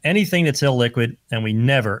want anything that's illiquid, and we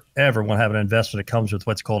never, ever want to have an investment that comes with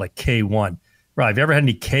what's called a K1. Right? Have you ever had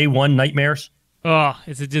any K1 nightmares? Oh,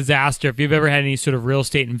 it's a disaster. If you've ever had any sort of real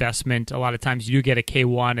estate investment, a lot of times you do get a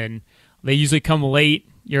K1, and they usually come late.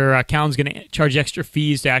 Your accountant's going to charge extra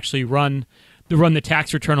fees to actually run the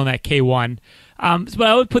tax return on that K1. But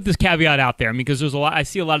I would put this caveat out there because I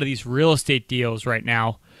see a lot of these real estate deals right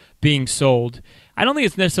now being sold. I don't think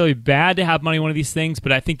it's necessarily bad to have money in one of these things,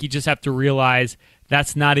 but I think you just have to realize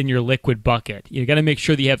that's not in your liquid bucket. You got to make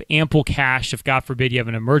sure that you have ample cash. If, God forbid, you have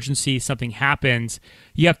an emergency, something happens,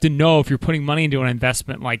 you have to know if you're putting money into an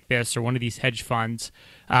investment like this or one of these hedge funds,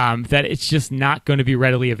 that it's just not going to be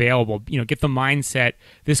readily available. Get the mindset,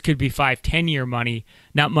 this could be 5-10 year money,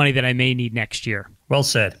 not money that I may need next year. Well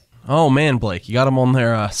said. Oh, man, Blake, you got them on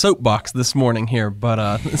their soapbox this morning here,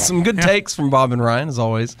 but some good takes from Bob and Ryan, as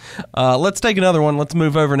always. Let's take another one. Let's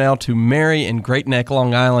move over now to Mary in Great Neck,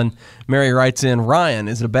 Long Island. Mary writes in, Ryan,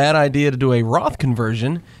 is it a bad idea to do a Roth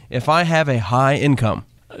conversion if I have a high income?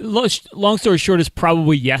 Long story short is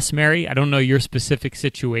probably yes, Mary. I don't know your specific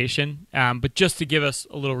situation, but just to give us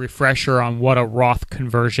a little refresher on what a Roth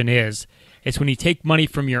conversion is, it's when you take money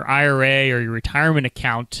from your IRA or your retirement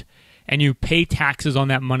account and you pay taxes on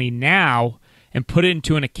that money now and put it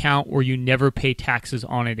into an account where you never pay taxes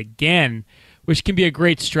on it again, which can be a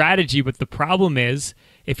great strategy. But the problem is,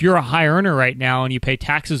 if you're a high earner right now and you pay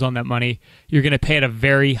taxes on that money, you're going to pay at a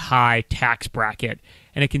very high tax bracket.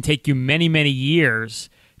 And it can take you many, many years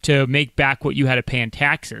to make back what you had to pay in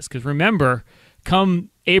taxes. Because remember, come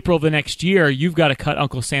April of the next year, you've got to cut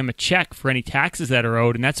Uncle Sam a check for any taxes that are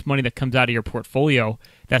owed, and that's money that comes out of your portfolio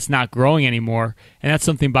that's not growing anymore. And that's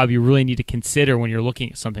something, Bob, you really need to consider when you're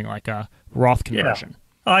looking at something like a Roth conversion.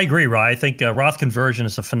 Yeah. I agree, Ryan. I think Roth conversion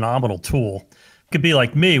is a phenomenal tool. Could be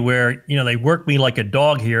like me, where they work me like a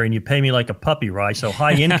dog here, and you pay me like a puppy, right? So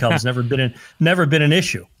high income's never been an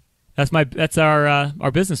issue. That's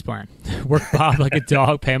our business plan. Work Bob like a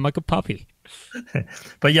dog, pay him like a puppy.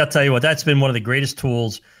 But yeah, I'll tell you what, that's been one of the greatest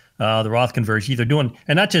tools, the Roth conversion. Either doing,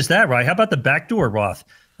 and not just that, right? How about the backdoor Roth?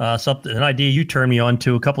 An idea you turned me on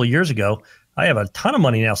to a couple of years ago. I have a ton of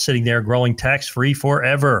money now sitting there growing tax-free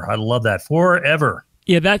forever. I love that, forever.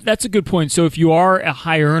 Yeah, that's a good point. So if you are a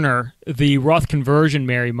high earner, the Roth conversion,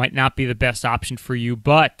 Mary, might not be the best option for you,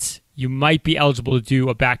 but you might be eligible to do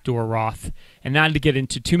a backdoor Roth. And not to get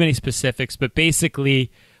into too many specifics, but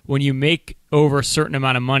basically when you make over a certain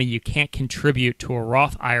amount of money, you can't contribute to a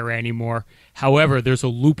Roth IRA anymore. However, there's a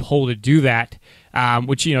loophole to do that,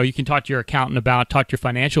 which you can talk to your accountant about, talk to your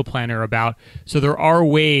financial planner about. So there are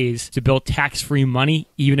ways to build tax-free money,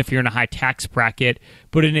 even if you're in a high tax bracket,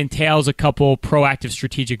 but it entails a couple proactive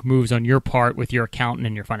strategic moves on your part with your accountant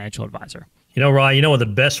and your financial advisor. Ryan, the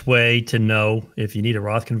best way to know if you need a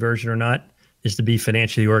Roth conversion or not is to be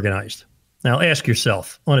financially organized. Now ask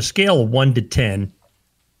yourself, on a scale of 1 to 10,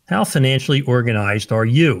 how financially organized are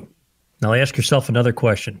you? Now ask yourself another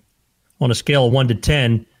question. On a scale of 1 to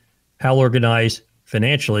 10, how organized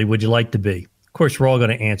financially would you like to be? Of course, we're all going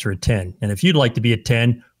to answer a 10. And if you'd like to be a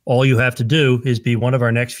 10, all you have to do is be one of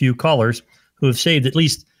our next few callers who have saved at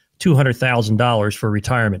least $200,000 for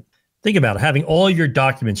retirement. Think about it, having all your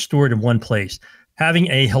documents stored in one place, having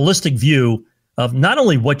a holistic view of not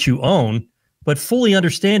only what you own, but fully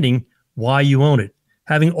understanding why you own it,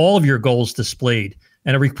 having all of your goals displayed,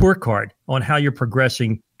 and a report card on how you're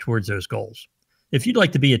progressing towards those goals. If you'd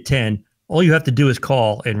like to be a 10, all you have to do is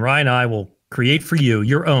call, and Ryan and I will create for you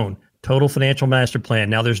your own total financial master plan.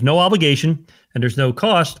 Now, there's no obligation and there's no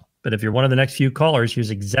cost, but if you're one of the next few callers, here's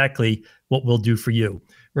exactly what we'll do for you.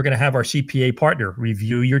 We're going to have our CPA partner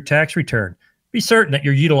review your tax return. Be certain that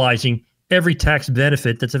you're utilizing every tax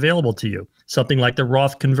benefit that's available to you, something like the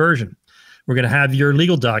Roth conversion. We're going to have your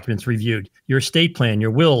legal documents reviewed, your estate plan, your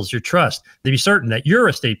wills, your trust, to be certain that your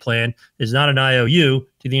estate plan is not an IOU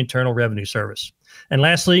to the Internal Revenue Service. And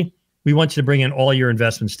lastly, we want you to bring in all your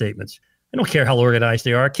investment statements. I don't care how organized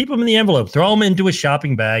they are. Keep them in the envelope. Throw them into a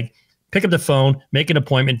shopping bag. Pick up the phone, make an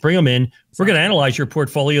appointment, bring them in. We're going to analyze your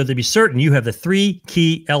portfolio to be certain you have the 3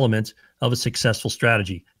 key elements of a successful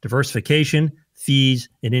strategy: diversification, fees,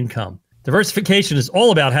 and income. Diversification is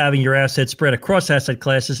all about having your assets spread across asset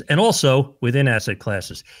classes and also within asset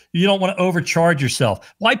classes. You don't want to overcharge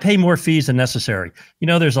yourself. Why pay more fees than necessary?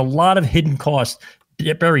 There's a lot of hidden costs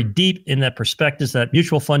buried deep in that prospectus, that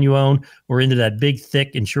mutual fund you own, or into that big,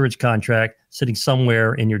 thick insurance contract sitting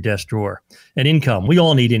somewhere in your desk drawer. And income. We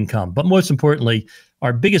all need income. But most importantly,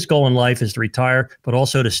 our biggest goal in life is to retire, but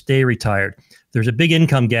also to stay retired. There's a big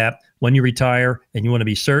income gap when you retire, and you want to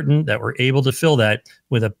be certain that we're able to fill that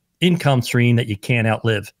with an income stream that you can't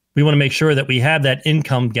outlive. We want to make sure that we have that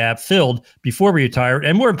income gap filled before we retire,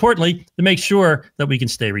 and more importantly, to make sure that we can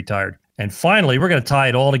stay retired. And finally, we're going to tie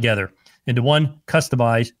it all together into one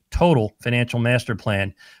customized total financial master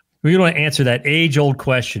plan. We're going to answer that age-old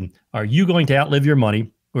question: are you going to outlive your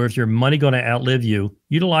money, or is your money going to outlive you?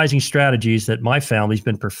 Utilizing strategies that my family's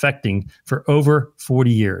been perfecting for over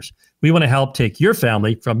 40 years. We want to help take your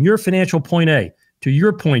family from your financial point A to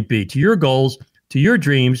your point B, to your goals, to your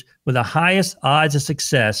dreams, with the highest odds of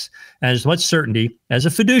success and as much certainty as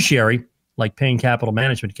a fiduciary like Payne Capital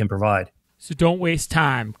Management can provide. So don't waste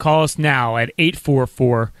time. Call us now at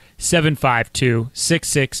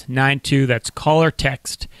 844-752-6692. That's call or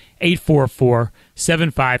text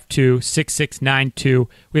 844-752-6692.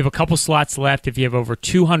 We have a couple slots left. If you have over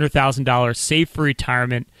 $200,000 saved for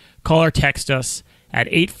retirement, call or text us at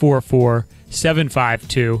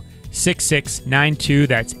 844-752-6692.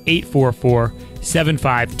 That's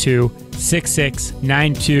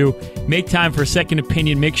 844-752-6692. Make time for a second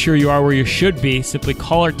opinion. Make sure you are where you should be. Simply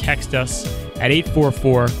call or text us at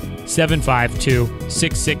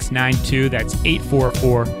 844-752-6692. That's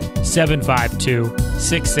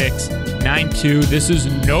 844-752-6692. This is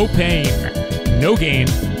No Pain, No Gain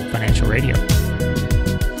Financial Radio.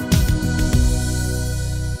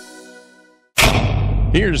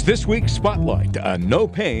 Here's this week's Spotlight on No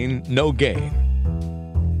Pain, No Gain.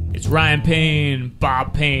 It's Ryan Payne,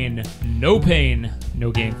 Bob Payne, No Pain,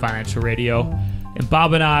 No Gain Financial Radio. And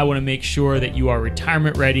Bob and I want to make sure that you are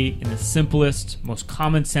retirement ready in the simplest, most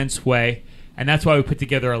common sense way. And that's why we put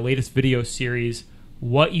together our latest video series,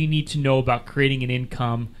 What You Need to Know About Creating an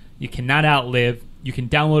Income You Cannot Outlive. You can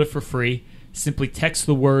download it for free. Simply text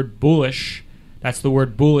the word bullish. That's the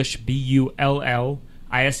word bullish, BULLISH,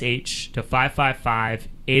 to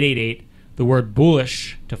 555-888. The word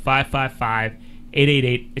bullish to 555-888.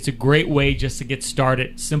 888. It's a great way just to get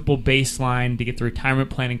started, simple baseline to get the retirement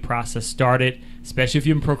planning process started, especially if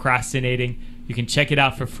you've been procrastinating. You can check it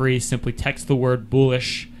out for free. Simply text the word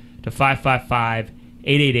bullish to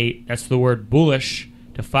 555-888. That's the word bullish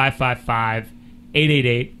to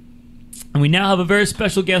 555-888. And we now have a very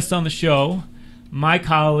special guest on the show, my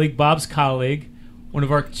colleague, Bob's colleague, one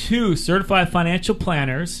of our 2 certified financial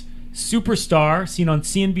planners, superstar, seen on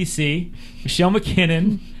CNBC, Michelle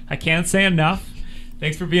McKinnon. I can't say enough.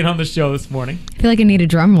 Thanks for being on the show this morning. I feel like I need a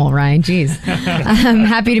drum roll, Ryan. Jeez. I'm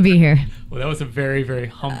happy to be here. Well, that was a very, very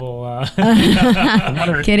humble...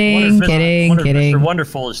 Kidding. Mr.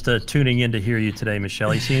 Wonderful is tuning in to hear you today,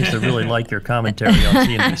 Michelle. He seems to really like your commentary on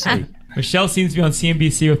CNBC. Michelle seems to be on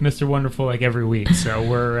CNBC with Mr. Wonderful like every week, so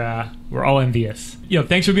we're all envious.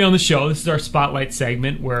 Thanks for being on the show. This is our Spotlight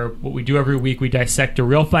segment where what we do every week, we dissect a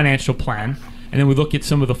real financial plan, and then we look at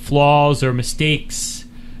some of the flaws or mistakes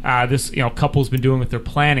this couple's been doing with their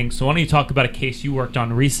planning. So why don't you talk about a case you worked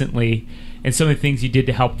on recently and some of the things you did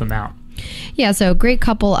to help them out? Yeah, so great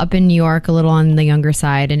couple up in New York, a little on the younger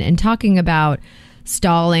side, and talking about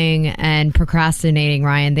stalling and procrastinating,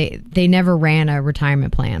 Ryan, they never ran a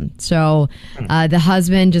retirement plan. So the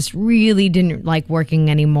husband just really didn't like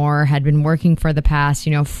working anymore, had been working for the past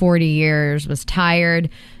 40 years, was tired,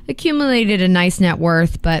 accumulated a nice net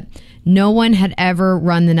worth, but no one had ever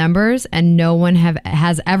run the numbers, and no one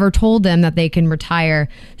has ever told them that they can retire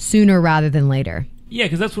sooner rather than later. Yeah,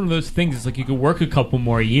 because that's one of those things. It's like you could work a couple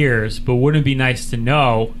more years, but wouldn't it be nice to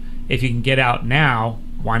know if you can get out now,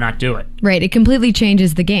 why not do it? Right. It completely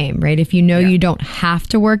changes the game, right? If you know you don't have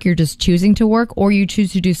to work, you're just choosing to work, or you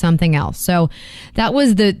choose to do something else. So that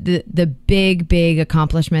was the big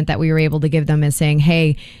accomplishment that we were able to give them, is saying,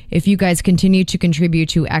 hey, if you guys continue to contribute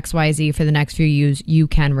to XYZ for the next few years, you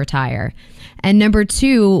can retire. And number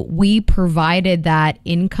 2, we provided that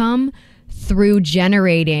income through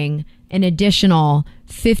generating an additional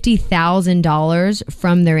 $50,000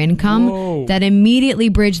 from their income. Whoa. That immediately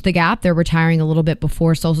bridged the gap. They're retiring a little bit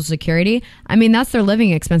before Social Security. I mean, that's their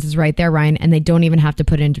living expenses right there, Ryan, and they don't even have to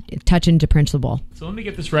touch into principal. So let me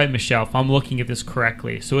get this right, Michelle, if I'm looking at this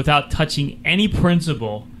correctly. So without touching any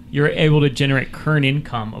principal, you're able to generate current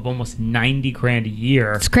income of almost $90,000 a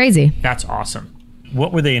year. It's crazy. That's awesome.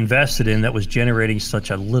 What were they invested in that was generating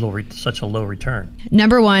such a low return?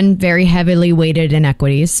 Number 1, very heavily weighted in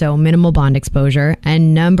equities, so minimal bond exposure.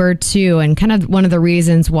 And number 2, and kind of one of the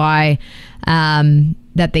reasons why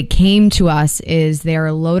that they came to us, is they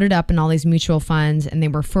are loaded up in all these mutual funds, and they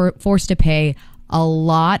were forced to pay a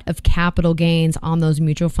lot of capital gains on those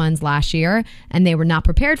mutual funds last year, and they were not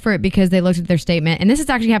prepared for it because they looked at their statement. And this has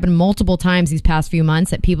actually happened multiple times these past few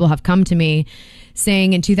months, that people have come to me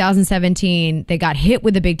saying in 2017 they got hit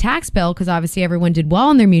with a big tax bill because obviously everyone did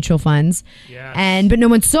well in their mutual funds. Yes. But no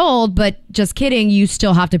one sold. But just kidding, you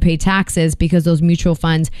still have to pay taxes because those mutual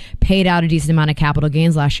funds paid out a decent amount of capital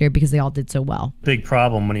gains last year because they all did so well. Big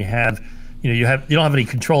problem when you have you don't have any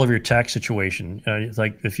control of your tax situation. It's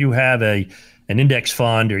like if you have an index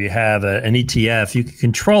fund or you have an ETF, you can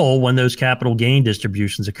control when those capital gain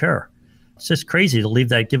distributions occur. It's just crazy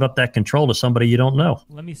to give up that control to somebody you don't know.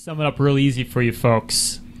 Let me sum it up real easy for you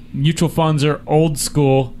folks. Mutual funds are old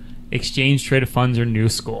school. Exchange traded funds are new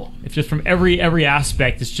school. It's just from every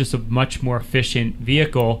aspect, it's just a much more efficient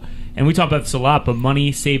vehicle. And we talk about this a lot, but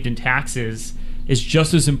money saved in taxes is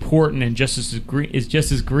just as important and just as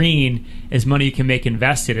green as money you can make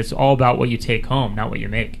invested. It's all about what you take home, not what you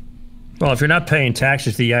make. Well, if you're not paying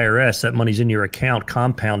taxes to the IRS, that money's in your account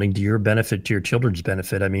compounding to your benefit, to your children's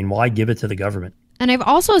benefit. I mean, why give it to the government? And I've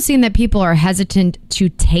also seen that people are hesitant to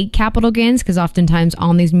take capital gains because oftentimes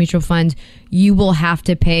on these mutual funds, you will have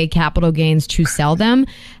to pay capital gains to sell them.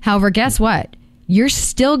 However, guess what? You're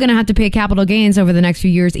still going to have to pay capital gains over the next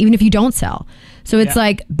few years, even if you don't sell. So it's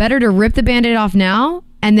like better to rip the Band-Aid off now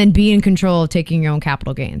and then be in control of taking your own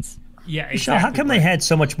capital gains. Yeah, exactly. Michelle, how come they had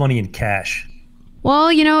so much money in cash? Well,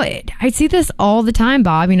 I see this all the time,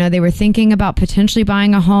 Bob. They were thinking about potentially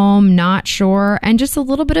buying a home, not sure, and just a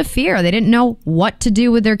little bit of fear. They didn't know what to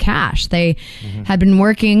do with their cash. They had been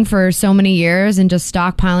working for so many years and just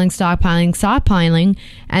stockpiling,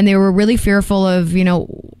 and they were really fearful of,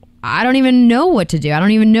 I don't even know what to do. I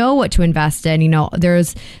don't even know what to invest in.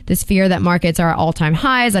 There's this fear that markets are at all-time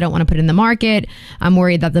highs. I don't want to put in the market. I'm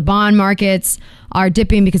worried that the bond markets are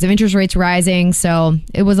dipping because of interest rates rising. So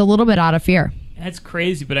it was a little bit out of fear. That's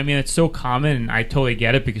crazy, but it's so common, and I totally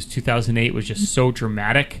get it because 2008 was just so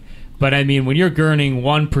dramatic. But when you're earning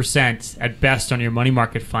 1% at best on your money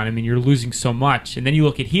market fund, you're losing so much. And then you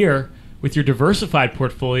look at here with your diversified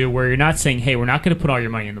portfolio where you're not saying, hey, we're not going to put all your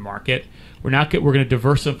money in the market. We're going to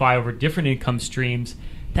diversify over different income streams.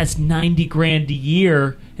 That's 90 grand a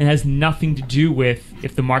year and has nothing to do with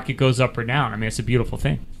if the market goes up or down. I mean, it's a beautiful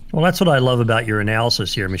thing. Well, that's what I love about your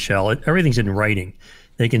analysis here, Michelle. Everything's in writing.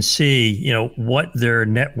 They can see, what their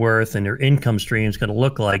net worth and their income stream is going to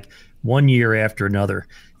look like one year after another.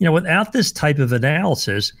 Without this type of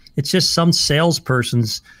analysis, it's just some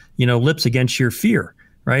salesperson's, lips against your fear,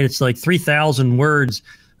 right? It's like 3,000 words,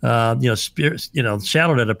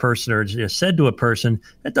 shouted at a person or said to a person.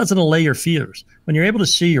 That doesn't allay your fears. When you're able to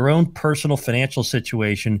see your own personal financial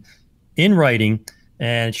situation in writing,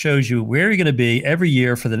 and it shows you where you're going to be every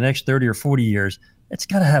year for the next 30 or 40 years, it's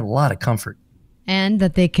got to have a lot of comfort. And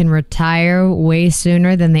that they can retire way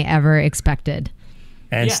sooner than they ever expected.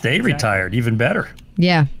 And stay retired, even better.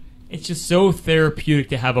 Yeah. It's just so therapeutic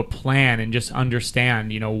to have a plan and just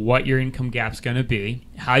understand, what your income gap's going to be,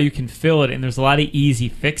 how you can fill it. And there's a lot of easy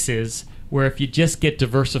fixes where if you just get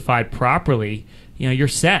diversified properly, you're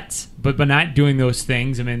set. But by not doing those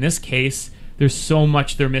things, I mean, in this case, there's so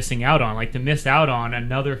much they're missing out on. Like to miss out on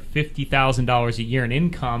another $50,000 a year in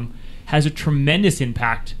income has a tremendous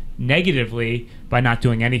impact negatively by not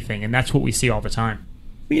doing anything. And that's what we see all the time.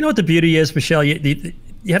 Well, you know what the beauty is, Michelle? You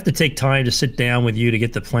have to take time to sit down with you to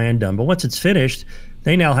get the plan done. But once it's finished,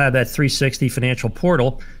 they now have that 360 financial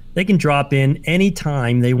portal. They can drop in any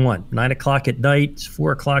time they want. 9 o'clock at night,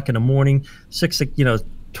 4 o'clock in the morning,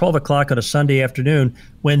 12 o'clock on a Sunday afternoon,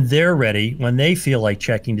 when they're ready, when they feel like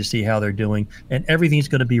checking to see how they're doing, and everything's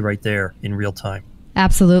going to be right there in real time.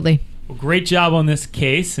 Absolutely. Well, great job on this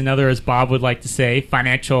case. Another, as Bob would like to say,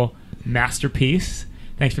 financial masterpiece.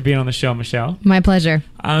 Thanks for being on the show, Michelle. My pleasure.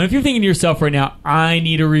 If you're thinking to yourself right now, I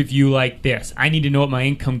need a review like this. I need to know what my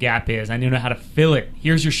income gap is. I need to know how to fill it.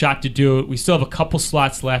 Here's your shot to do it. We still have a couple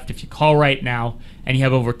slots left. If you call right now and you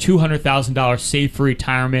have over $200,000 saved for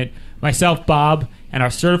retirement, myself, Bob, and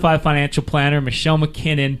our certified financial planner, Michelle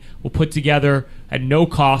McKinnon, will put together at no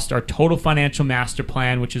cost our total financial master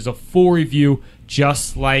plan, which is a full review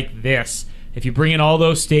just like this. If you bring in all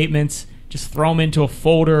those statements, just throw them into a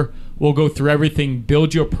folder. We'll go through everything,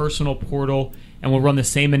 build you a personal portal, and we'll run the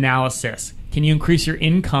same analysis. Can you increase your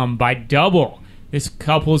income by double? This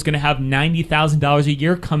couple is going to have $90,000 a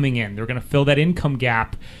year coming in. They're going to fill that income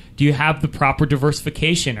gap. Do you have the proper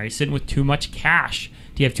diversification? Are you sitting with too much cash?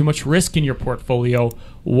 Do you have too much risk in your portfolio?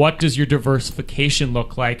 What does your diversification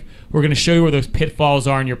look like? We're going to show you where those pitfalls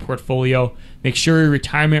are in your portfolio. Make sure you're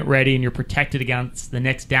retirement ready and you're protected against the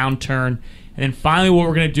next downturn. And then finally, what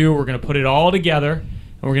we're going to do, we're going to put it all together, and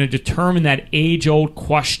we're going to determine that age-old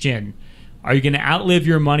question. Are you going to outlive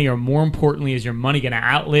your money, or more importantly, is your money going to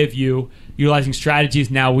outlive you? Utilizing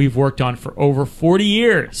strategies now we've worked on for over 40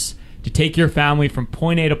 years to take your family from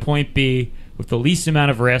point A to point B with the least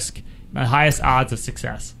amount of risk, the highest odds of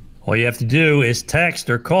success. All you have to do is text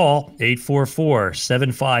or call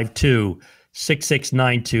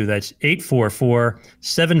 844-752-6692. That's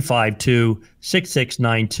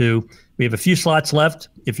 844-752-6692. We have a few slots left.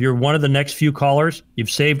 If you're one of the next few callers,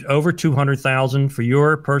 you've saved over $200,000 for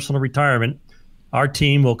your personal retirement, our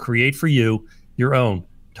team will create for you your own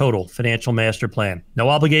total financial master plan. No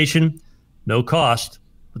obligation, no cost,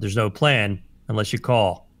 but there's no plan unless you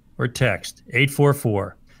call or text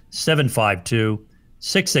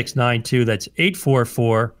 844-752-6692. That's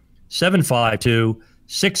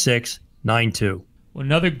 844-752-6692. Well,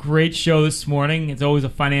 another great show this morning. It's always a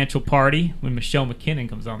financial party when Michelle McKinnon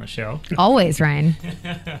comes on the show. Always, Ryan.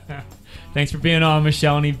 Thanks for being on,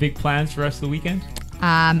 Michelle. Any big plans for the rest of the weekend?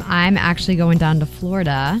 I'm actually going down to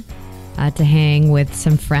Florida to hang with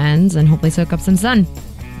some friends and hopefully soak up some sun.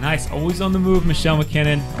 Nice. Always on the move, Michelle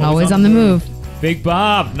McKinnon. Always on the move. Big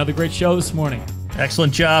Bob, another great show this morning.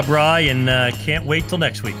 Excellent job, Rye, and can't wait till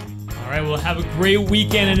next week. All right, well, have a great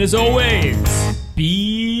weekend, and as always,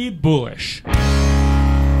 be bullish.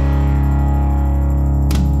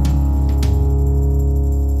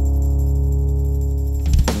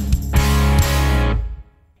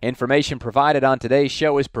 Information provided on today's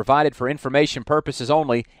show is provided for information purposes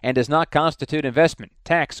only and does not constitute investment,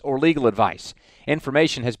 tax, or legal advice.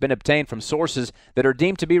 Information has been obtained from sources that are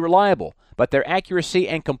deemed to be reliable, but their accuracy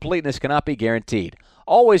and completeness cannot be guaranteed.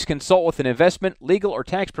 Always consult with an investment, legal, or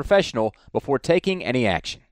tax professional before taking any action.